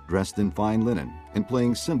 dressed in fine linen and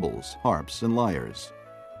playing cymbals, harps, and lyres.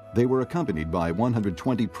 They were accompanied by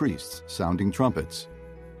 120 priests sounding trumpets.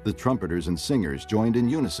 The trumpeters and singers joined in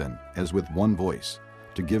unison, as with one voice,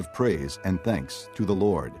 to give praise and thanks to the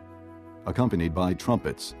Lord. Accompanied by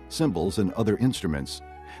trumpets, cymbals, and other instruments,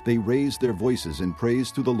 they raised their voices in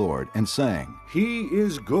praise to the Lord and sang, "He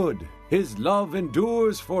is good. His love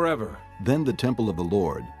endures forever." Then the temple of the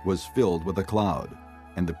Lord was filled with a cloud,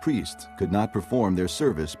 and the priests could not perform their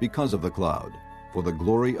service because of the cloud, for the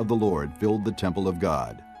glory of the Lord filled the temple of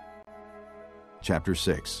God. Chapter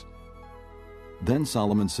 6. Then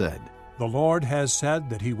Solomon said, "The Lord has said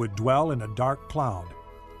that he would dwell in a dark cloud.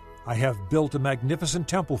 I have built a magnificent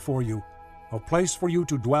temple for you, a place for you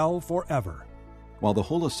to dwell forever." While the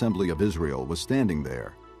whole assembly of Israel was standing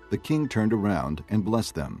there, the king turned around and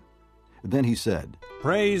blessed them. Then he said,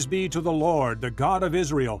 "Praise be to the Lord, the God of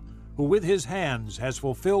Israel, who with his hands has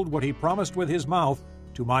fulfilled what he promised with his mouth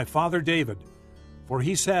to my father David. For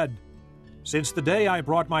he said, 'Since the day I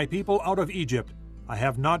brought my people out of Egypt, I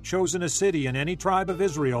have not chosen a city in any tribe of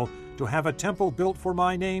Israel to have a temple built for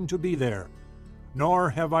my name to be there,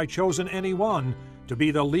 nor have I chosen any one to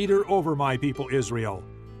be the leader over my people Israel.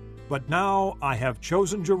 But now I have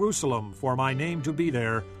chosen Jerusalem for my name to be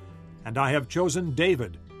there, and I have chosen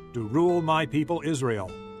David to rule my people Israel.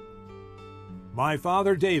 My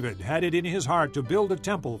father David had it in his heart to build a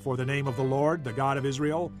temple for the name of the Lord, the God of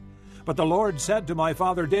Israel. But the Lord said to my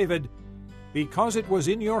father David, Because it was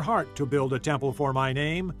in your heart to build a temple for my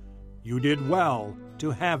name, you did well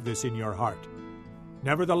to have this in your heart.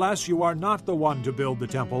 Nevertheless, you are not the one to build the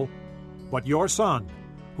temple, but your son,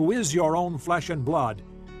 who is your own flesh and blood.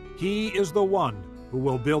 He is the one who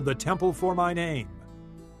will build the temple for my name.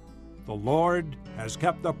 The Lord has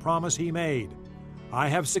kept the promise he made. I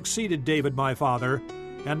have succeeded David my father,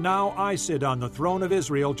 and now I sit on the throne of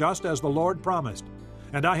Israel just as the Lord promised.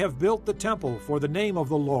 And I have built the temple for the name of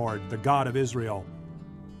the Lord, the God of Israel.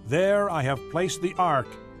 There I have placed the ark,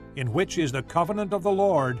 in which is the covenant of the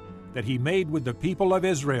Lord that he made with the people of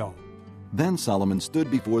Israel. Then Solomon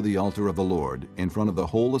stood before the altar of the Lord in front of the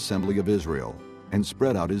whole assembly of Israel, and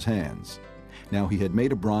spread out his hands. Now he had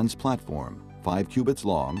made a bronze platform, 5 cubits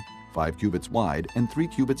long, 5 cubits wide, and 3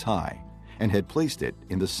 cubits high, and had placed it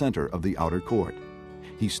in the center of the outer court.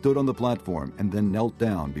 He stood on the platform and then knelt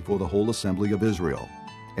down before the whole assembly of Israel,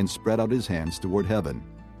 and spread out his hands toward heaven.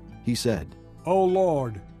 He said, O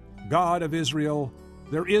Lord, God of Israel,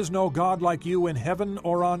 there is no God like you in heaven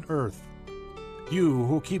or on earth. You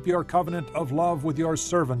who keep your covenant of love with your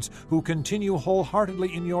servants, who continue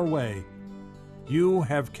wholeheartedly in your way. You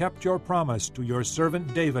have kept your promise to your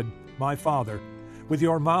servant David, my father. With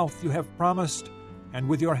your mouth you have promised, and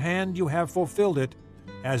with your hand you have fulfilled it,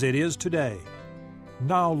 as it is today.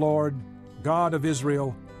 Now, Lord, God of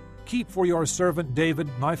Israel, keep for your servant David,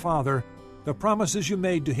 my father, the promises you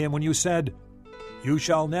made to him when you said, You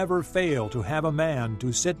shall never fail to have a man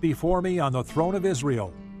to sit before me on the throne of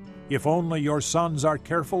Israel, if only your sons are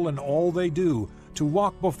careful in all they do to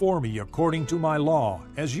walk before me according to my law,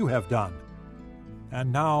 as you have done.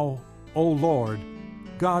 And now, O Lord,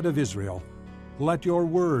 God of Israel, let your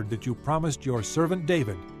word that you promised your servant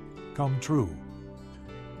David come true.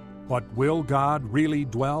 But will God really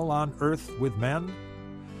dwell on earth with men?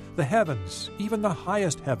 The heavens, even the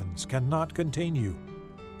highest heavens, cannot contain you.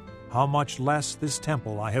 How much less this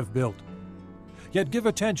temple I have built. Yet give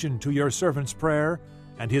attention to your servant's prayer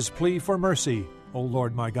and his plea for mercy, O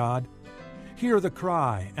Lord my God. Hear the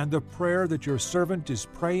cry and the prayer that your servant is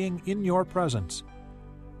praying in your presence.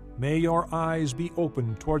 May your eyes be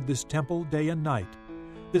open toward this temple day and night,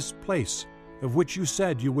 this place of which you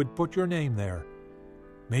said you would put your name there.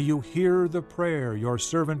 May you hear the prayer your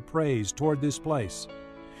servant prays toward this place.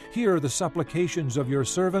 Hear the supplications of your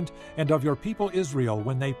servant and of your people Israel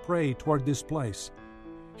when they pray toward this place.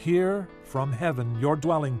 Hear from heaven your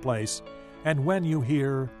dwelling place, and when you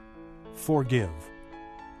hear, forgive.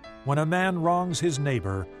 When a man wrongs his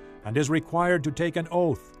neighbor and is required to take an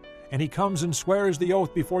oath, and he comes and swears the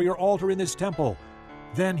oath before your altar in this temple,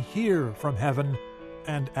 then hear from heaven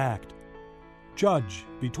and act. Judge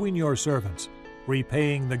between your servants,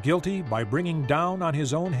 repaying the guilty by bringing down on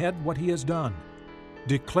his own head what he has done.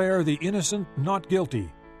 Declare the innocent not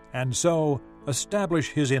guilty, and so establish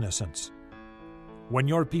his innocence. When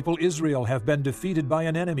your people Israel have been defeated by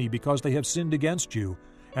an enemy because they have sinned against you,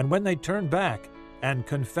 and when they turn back and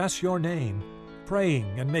confess your name,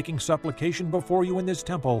 praying and making supplication before you in this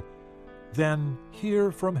temple, then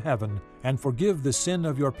hear from heaven and forgive the sin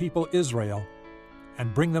of your people Israel,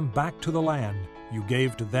 and bring them back to the land you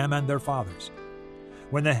gave to them and their fathers.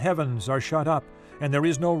 When the heavens are shut up, and there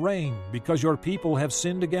is no rain because your people have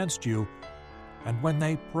sinned against you, and when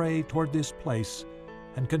they pray toward this place,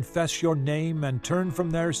 and confess your name and turn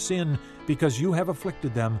from their sin because you have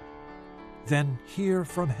afflicted them, then hear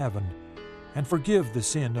from heaven and forgive the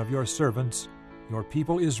sin of your servants, your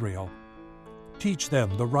people Israel. Teach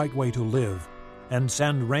them the right way to live, and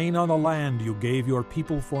send rain on the land you gave your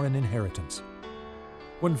people for an inheritance.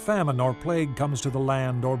 When famine or plague comes to the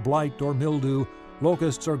land, or blight or mildew,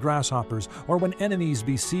 locusts or grasshoppers, or when enemies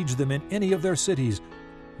besiege them in any of their cities,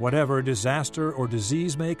 whatever disaster or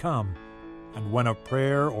disease may come, and when a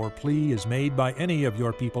prayer or plea is made by any of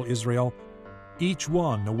your people Israel, each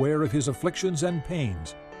one aware of his afflictions and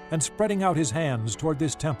pains, and spreading out his hands toward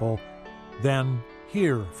this temple, then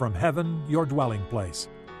hear from heaven your dwelling place.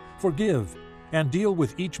 Forgive, and deal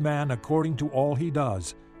with each man according to all he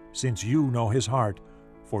does, since you know his heart,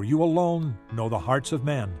 for you alone know the hearts of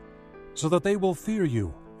men, so that they will fear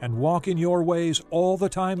you and walk in your ways all the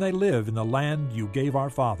time they live in the land you gave our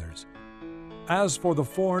fathers. As for the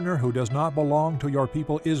foreigner who does not belong to your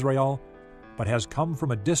people Israel, but has come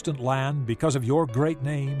from a distant land because of your great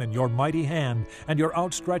name and your mighty hand and your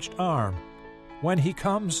outstretched arm, when he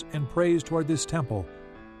comes and prays toward this temple,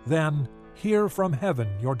 then hear from heaven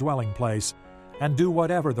your dwelling place, and do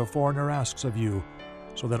whatever the foreigner asks of you,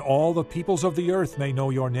 so that all the peoples of the earth may know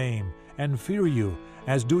your name, and fear you,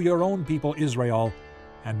 as do your own people Israel,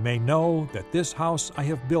 and may know that this house I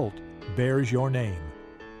have built bears your name.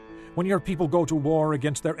 When your people go to war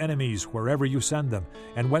against their enemies wherever you send them,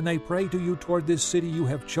 and when they pray to you toward this city you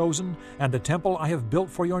have chosen and the temple I have built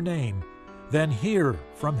for your name, then hear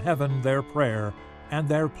from heaven their prayer and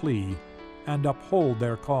their plea, and uphold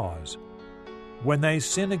their cause. When they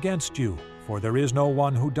sin against you, for there is no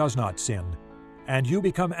one who does not sin, and you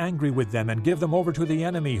become angry with them and give them over to the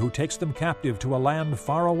enemy who takes them captive to a land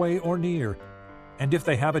far away or near, and if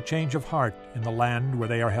they have a change of heart in the land where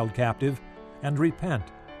they are held captive, and repent,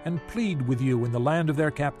 and plead with you in the land of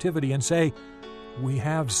their captivity, and say, We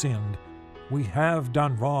have sinned, we have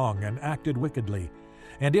done wrong and acted wickedly,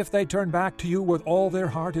 and if they turn back to you with all their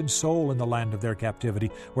heart and soul in the land of their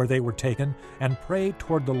captivity, where they were taken, and pray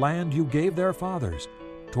toward the land you gave their fathers,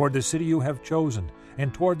 toward the city you have chosen,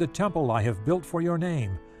 and toward the temple I have built for your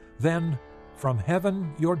name, then from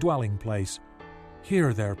heaven your dwelling place,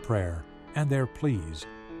 hear their prayer and their pleas,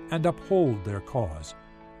 and uphold their cause,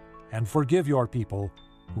 and forgive your people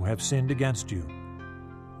who have sinned against you.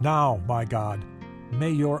 Now, my God,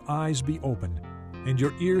 may your eyes be open, and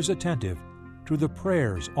your ears attentive to the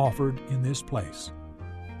prayers offered in this place.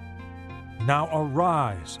 Now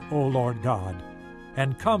arise, O Lord God,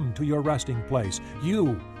 and come to your resting place,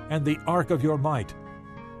 you and the ark of your might.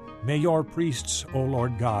 May your priests, O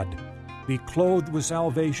Lord God, be clothed with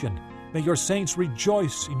salvation. May your saints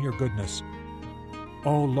rejoice in your goodness.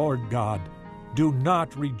 O Lord God, do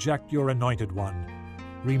not reject your anointed one.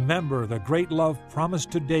 Remember the great love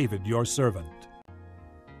promised to David, your servant.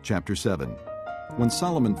 Chapter 7. When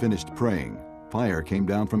Solomon finished praying, fire came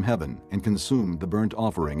down from heaven and consumed the burnt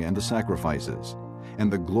offering and the sacrifices,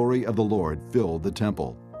 and the glory of the Lord filled the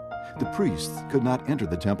temple. The priests could not enter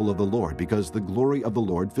the temple of the Lord because the glory of the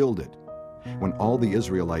Lord filled it. When all the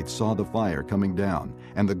Israelites saw the fire coming down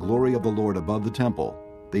and the glory of the Lord above the temple,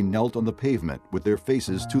 they knelt on the pavement with their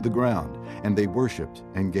faces to the ground, and they worshipped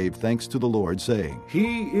and gave thanks to the Lord, saying,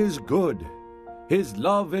 He is good. His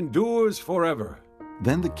love endures forever.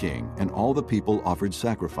 Then the king and all the people offered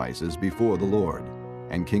sacrifices before the Lord.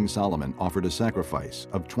 And King Solomon offered a sacrifice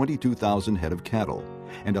of 22,000 head of cattle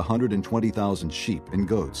and 120,000 sheep and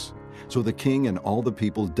goats. So the king and all the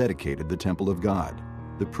people dedicated the temple of God.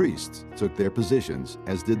 The priests took their positions,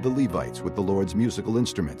 as did the Levites with the Lord's musical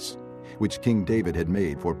instruments, which King David had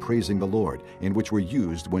made for praising the Lord, and which were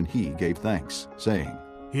used when he gave thanks, saying,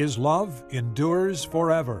 His love endures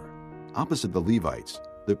forever. Opposite the Levites,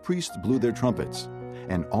 the priests blew their trumpets,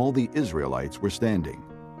 and all the Israelites were standing.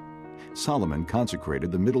 Solomon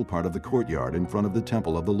consecrated the middle part of the courtyard in front of the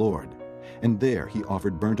temple of the Lord, and there he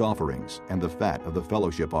offered burnt offerings and the fat of the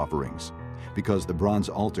fellowship offerings, because the bronze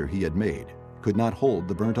altar he had made could not hold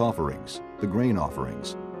the burnt offerings, the grain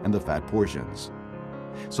offerings, and the fat portions.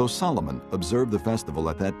 So Solomon observed the festival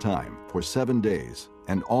at that time for 7 days,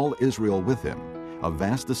 and all Israel with him, a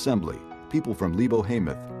vast assembly, people from Lebo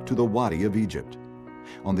Hamath to the Wadi of Egypt.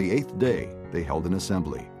 On the 8th day they held an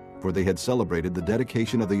assembly, for they had celebrated the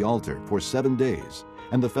dedication of the altar for 7 days,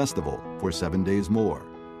 and the festival for 7 days more.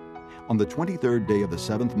 On the 23rd day of the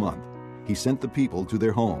 7th month, he sent the people to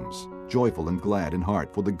their homes, joyful and glad in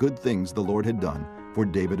heart for the good things the Lord had done for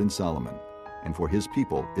David and Solomon, and for his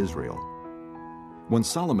people Israel. When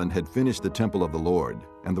Solomon had finished the temple of the Lord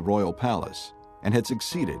and the royal palace, and had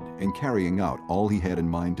succeeded in carrying out all he had in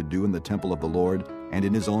mind to do in the temple of the Lord and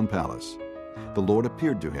in his own palace, the Lord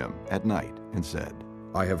appeared to him at night and said,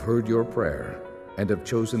 I have heard your prayer, and have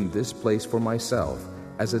chosen this place for myself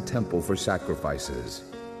as a temple for sacrifices.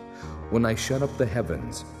 When I shut up the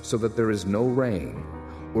heavens so that there is no rain,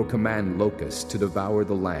 or command locusts to devour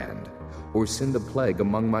the land, or send a plague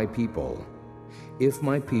among my people, if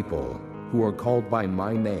my people, who are called by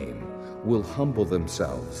my name, will humble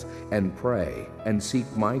themselves and pray and seek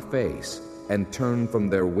my face and turn from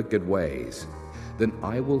their wicked ways, then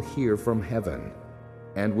I will hear from heaven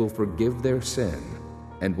and will forgive their sin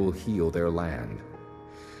and will heal their land.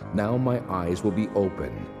 Now my eyes will be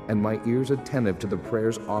open and my ears attentive to the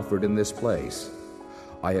prayers offered in this place.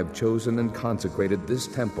 I have chosen and consecrated this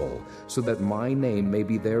temple so that my name may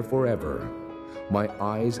be there forever. My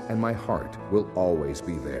eyes and my heart will always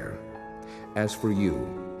be there. As for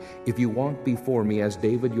you, if you walk before me as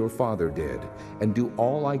David your father did, and do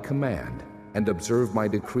all I command, and observe my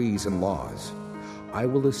decrees and laws, I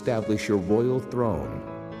will establish your royal throne,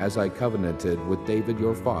 as I covenanted with David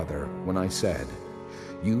your father when I said,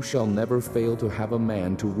 You shall never fail to have a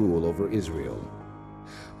man to rule over Israel.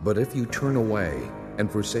 But if you turn away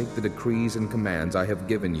and forsake the decrees and commands I have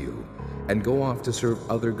given you, and go off to serve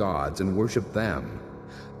other gods and worship them,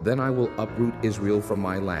 then I will uproot Israel from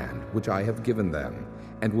my land, which I have given them,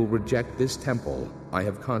 and will reject this temple I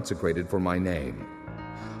have consecrated for my name.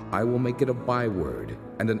 I will make it a byword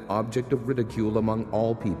and an object of ridicule among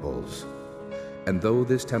all peoples. And though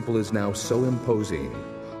this temple is now so imposing,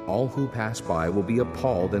 all who pass by will be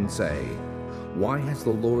appalled and say, Why has the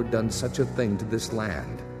Lord done such a thing to this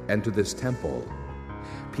land and to this temple?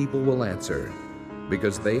 People will answer,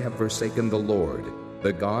 Because they have forsaken the Lord,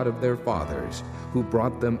 the God of their fathers, who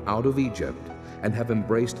brought them out of Egypt, and have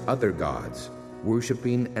embraced other gods,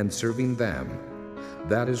 worshiping and serving them.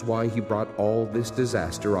 That is why he brought all this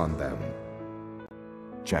disaster on them.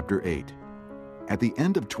 Chapter 8. At the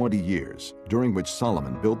end of 20 years, during which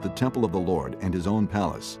Solomon built the temple of the Lord and his own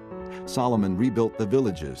palace, Solomon rebuilt the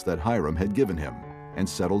villages that Hiram had given him and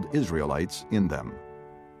settled Israelites in them.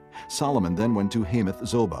 Solomon then went to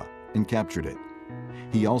Hamath-zobah and captured it.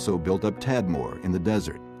 He also built up Tadmor in the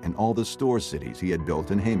desert and all the store cities he had built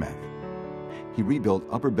in Hamath. He rebuilt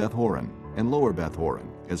Upper Beth-horon and Lower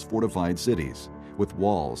Beth-horon as fortified cities, with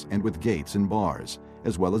walls and with gates and bars,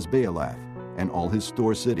 as well as Baalath and all his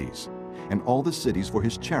store cities, and all the cities for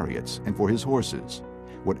his chariots and for his horses,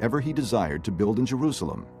 whatever he desired to build in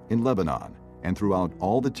Jerusalem, in Lebanon, and throughout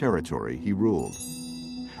all the territory he ruled.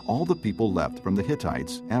 All the people left from the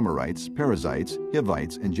Hittites, Amorites, Perizzites,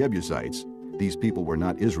 Hivites, and Jebusites, these people were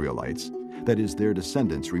not Israelites, that is, their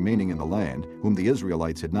descendants remaining in the land, whom the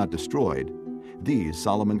Israelites had not destroyed, these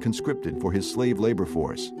Solomon conscripted for his slave labor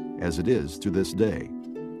force, as it is to this day.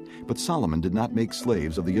 But Solomon did not make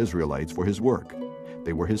slaves of the Israelites for his work.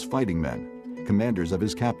 They were his fighting men, commanders of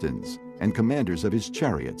his captains, and commanders of his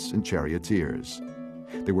chariots and charioteers.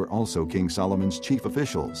 There were also King Solomon's chief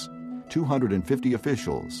officials, 250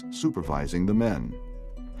 officials supervising the men.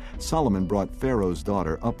 Solomon brought Pharaoh's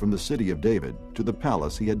daughter up from the city of David to the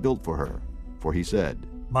palace he had built for her, for he said,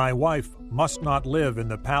 My wife must not live in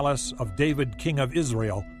the palace of David king of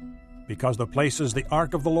Israel, because the places the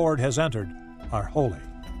ark of the Lord has entered are holy.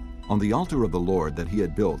 On the altar of the Lord that he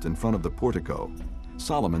had built in front of the portico,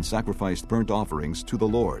 Solomon sacrificed burnt offerings to the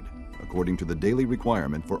Lord, according to the daily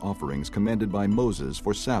requirement for offerings commanded by Moses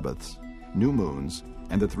for Sabbaths, new moons,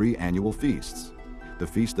 and the 3 annual feasts, the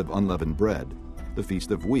Feast of Unleavened Bread, the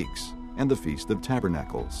Feast of Weeks, and the Feast of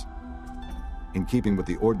Tabernacles. In keeping with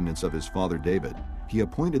the ordinance of his father David, he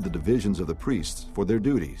appointed the divisions of the priests for their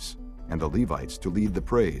duties, and the Levites to lead the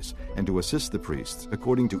praise and to assist the priests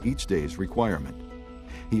according to each day's requirement.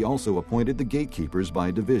 He also appointed the gatekeepers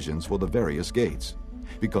by divisions for the various gates,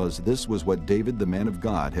 because this was what David the man of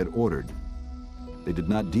God had ordered. They did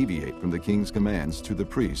not deviate from the king's commands to the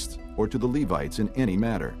priests or to the Levites in any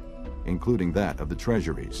matter, including that of the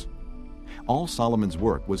treasuries. All Solomon's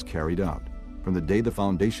work was carried out, from the day the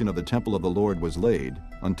foundation of the temple of the Lord was laid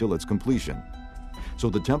until its completion. So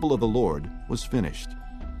the temple of the Lord was finished.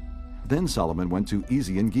 Then Solomon went to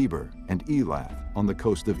Ezion-Geber and Elath on the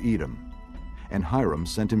coast of Edom. And Hiram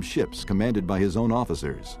sent him ships commanded by his own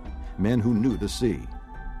officers, men who knew the sea.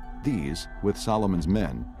 These, with Solomon's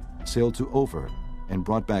men, sailed to Ophir and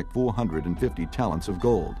brought back 450 talents of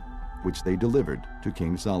gold, which they delivered to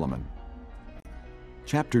King Solomon.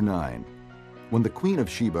 Chapter 9. When the queen of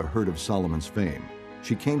Sheba heard of Solomon's fame,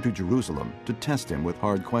 she came to Jerusalem to test him with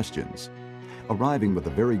hard questions. Arriving with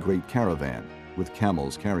a very great caravan, with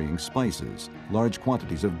camels carrying spices, large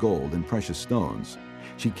quantities of gold and precious stones,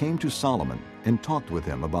 she came to Solomon and talked with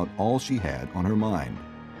him about all she had on her mind.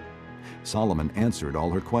 Solomon answered all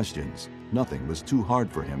her questions. Nothing was too hard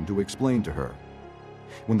for him to explain to her.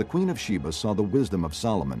 When the queen of Sheba saw the wisdom of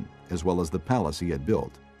Solomon, as well as the palace he had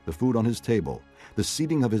built, the food on his table, the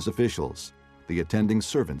seating of his officials, the attending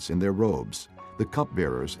servants in their robes, the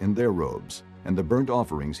cupbearers in their robes, and the burnt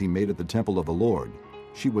offerings he made at the temple of the Lord,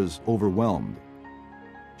 she was overwhelmed.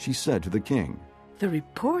 She said to the king, The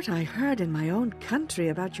report I heard in my own country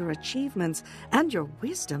about your achievements and your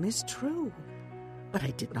wisdom is true. But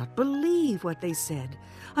I did not believe what they said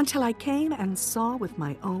until I came and saw with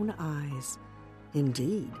my own eyes.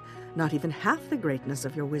 Indeed, not even half the greatness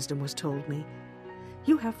of your wisdom was told me.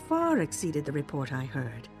 You have far exceeded the report I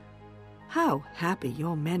heard. How happy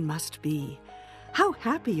your men must be! How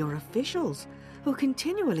happy your officials, who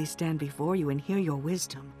continually stand before you and hear your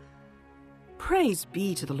wisdom. Praise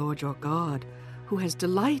be to the Lord your God, who has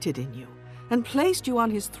delighted in you and placed you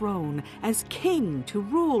on his throne as king to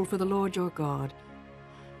rule for the Lord your God.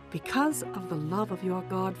 Because of the love of your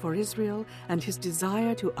God for Israel and his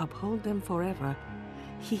desire to uphold them forever,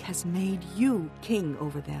 he has made you king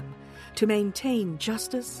over them, to maintain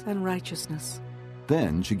justice and righteousness.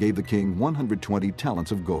 Then she gave the king 120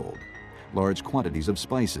 talents of gold, large quantities of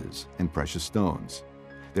spices and precious stones.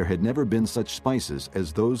 There had never been such spices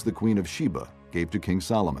as those the queen of Sheba gave to King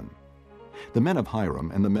Solomon. The men of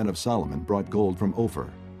Hiram and the men of Solomon brought gold from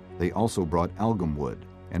Ophir. They also brought algum wood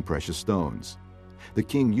and precious stones. The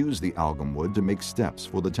king used the algum wood to make steps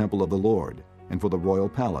for the temple of the Lord and for the royal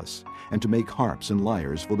palace, and to make harps and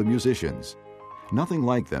lyres for the musicians. Nothing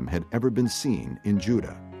like them had ever been seen in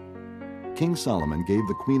Judah. King Solomon gave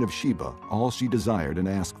the queen of Sheba all she desired and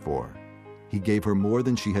asked for. He gave her more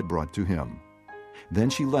than she had brought to him. Then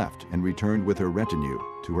she left and returned with her retinue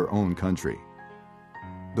to her own country.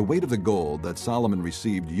 The weight of the gold that Solomon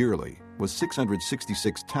received yearly was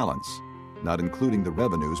 666 talents, not including the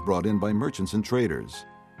revenues brought in by merchants and traders.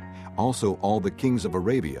 Also, all the kings of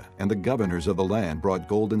Arabia and the governors of the land brought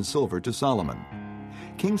gold and silver to Solomon.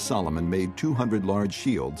 King Solomon made 200 large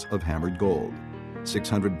shields of hammered gold.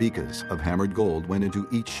 600 bekas of hammered gold went into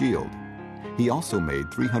each shield. He also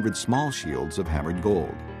made 300 small shields of hammered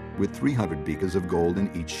gold, with 300 bekas of gold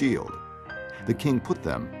in each shield. The king put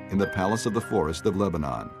them in the palace of the forest of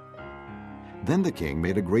Lebanon. Then the king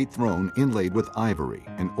made a great throne inlaid with ivory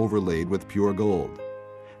and overlaid with pure gold.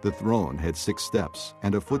 The throne had 6 steps,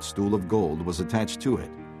 and a footstool of gold was attached to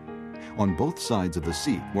it. On both sides of the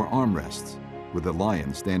seat were armrests, with a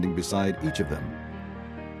lion standing beside each of them.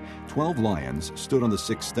 12 lions stood on the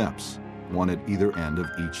 6 steps, one at either end of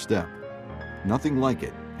each step. Nothing like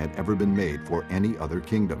it had ever been made for any other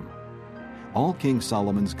kingdom. All King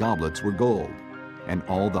Solomon's goblets were gold, and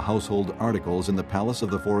all the household articles in the palace of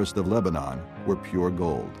the forest of Lebanon were pure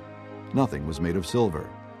gold. Nothing was made of silver,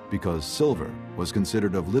 because silver was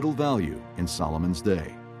considered of little value in Solomon's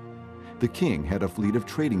day. The king had a fleet of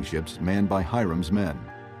trading ships manned by Hiram's men.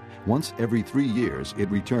 Once every 3 years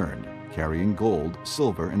it returned, carrying gold,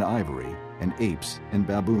 silver, and ivory, and apes and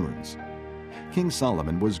baboons. King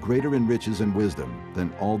Solomon was greater in riches and wisdom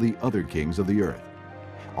than all the other kings of the earth.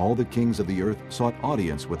 All the kings of the earth sought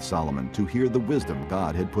audience with Solomon to hear the wisdom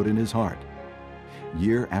God had put in his heart.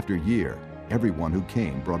 Year after year, everyone who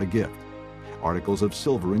came brought a gift: articles of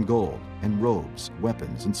silver and gold, and robes,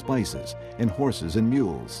 weapons, and spices, and horses and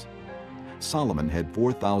mules. Solomon had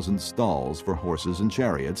 4,000 stalls for horses and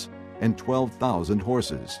chariots, and 12,000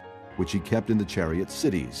 horses, which he kept in the chariot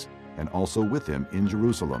cities, and also with him in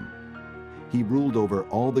Jerusalem. He ruled over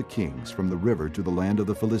all the kings from the river to the land of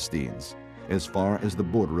the Philistines, as far as the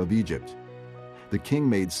border of Egypt. The king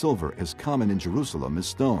made silver as common in Jerusalem as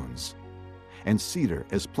stones, and cedar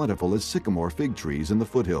as plentiful as sycamore fig trees in the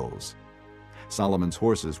foothills. Solomon's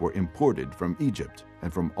horses were imported from Egypt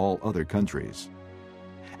and from all other countries.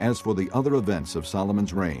 As for the other events of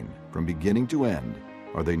Solomon's reign, from beginning to end,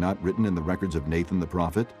 are they not written in the records of Nathan the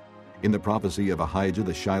prophet, in the prophecy of Ahijah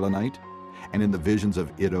the Shilonite, and in the visions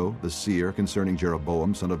of Iddo the seer concerning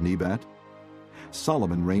Jeroboam son of Nebat?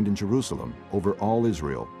 Solomon reigned in Jerusalem over all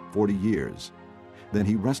Israel 40 years. Then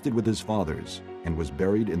he rested with his fathers, and was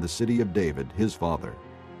buried in the city of David his father.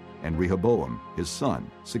 And Rehoboam his son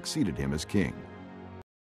succeeded him as king.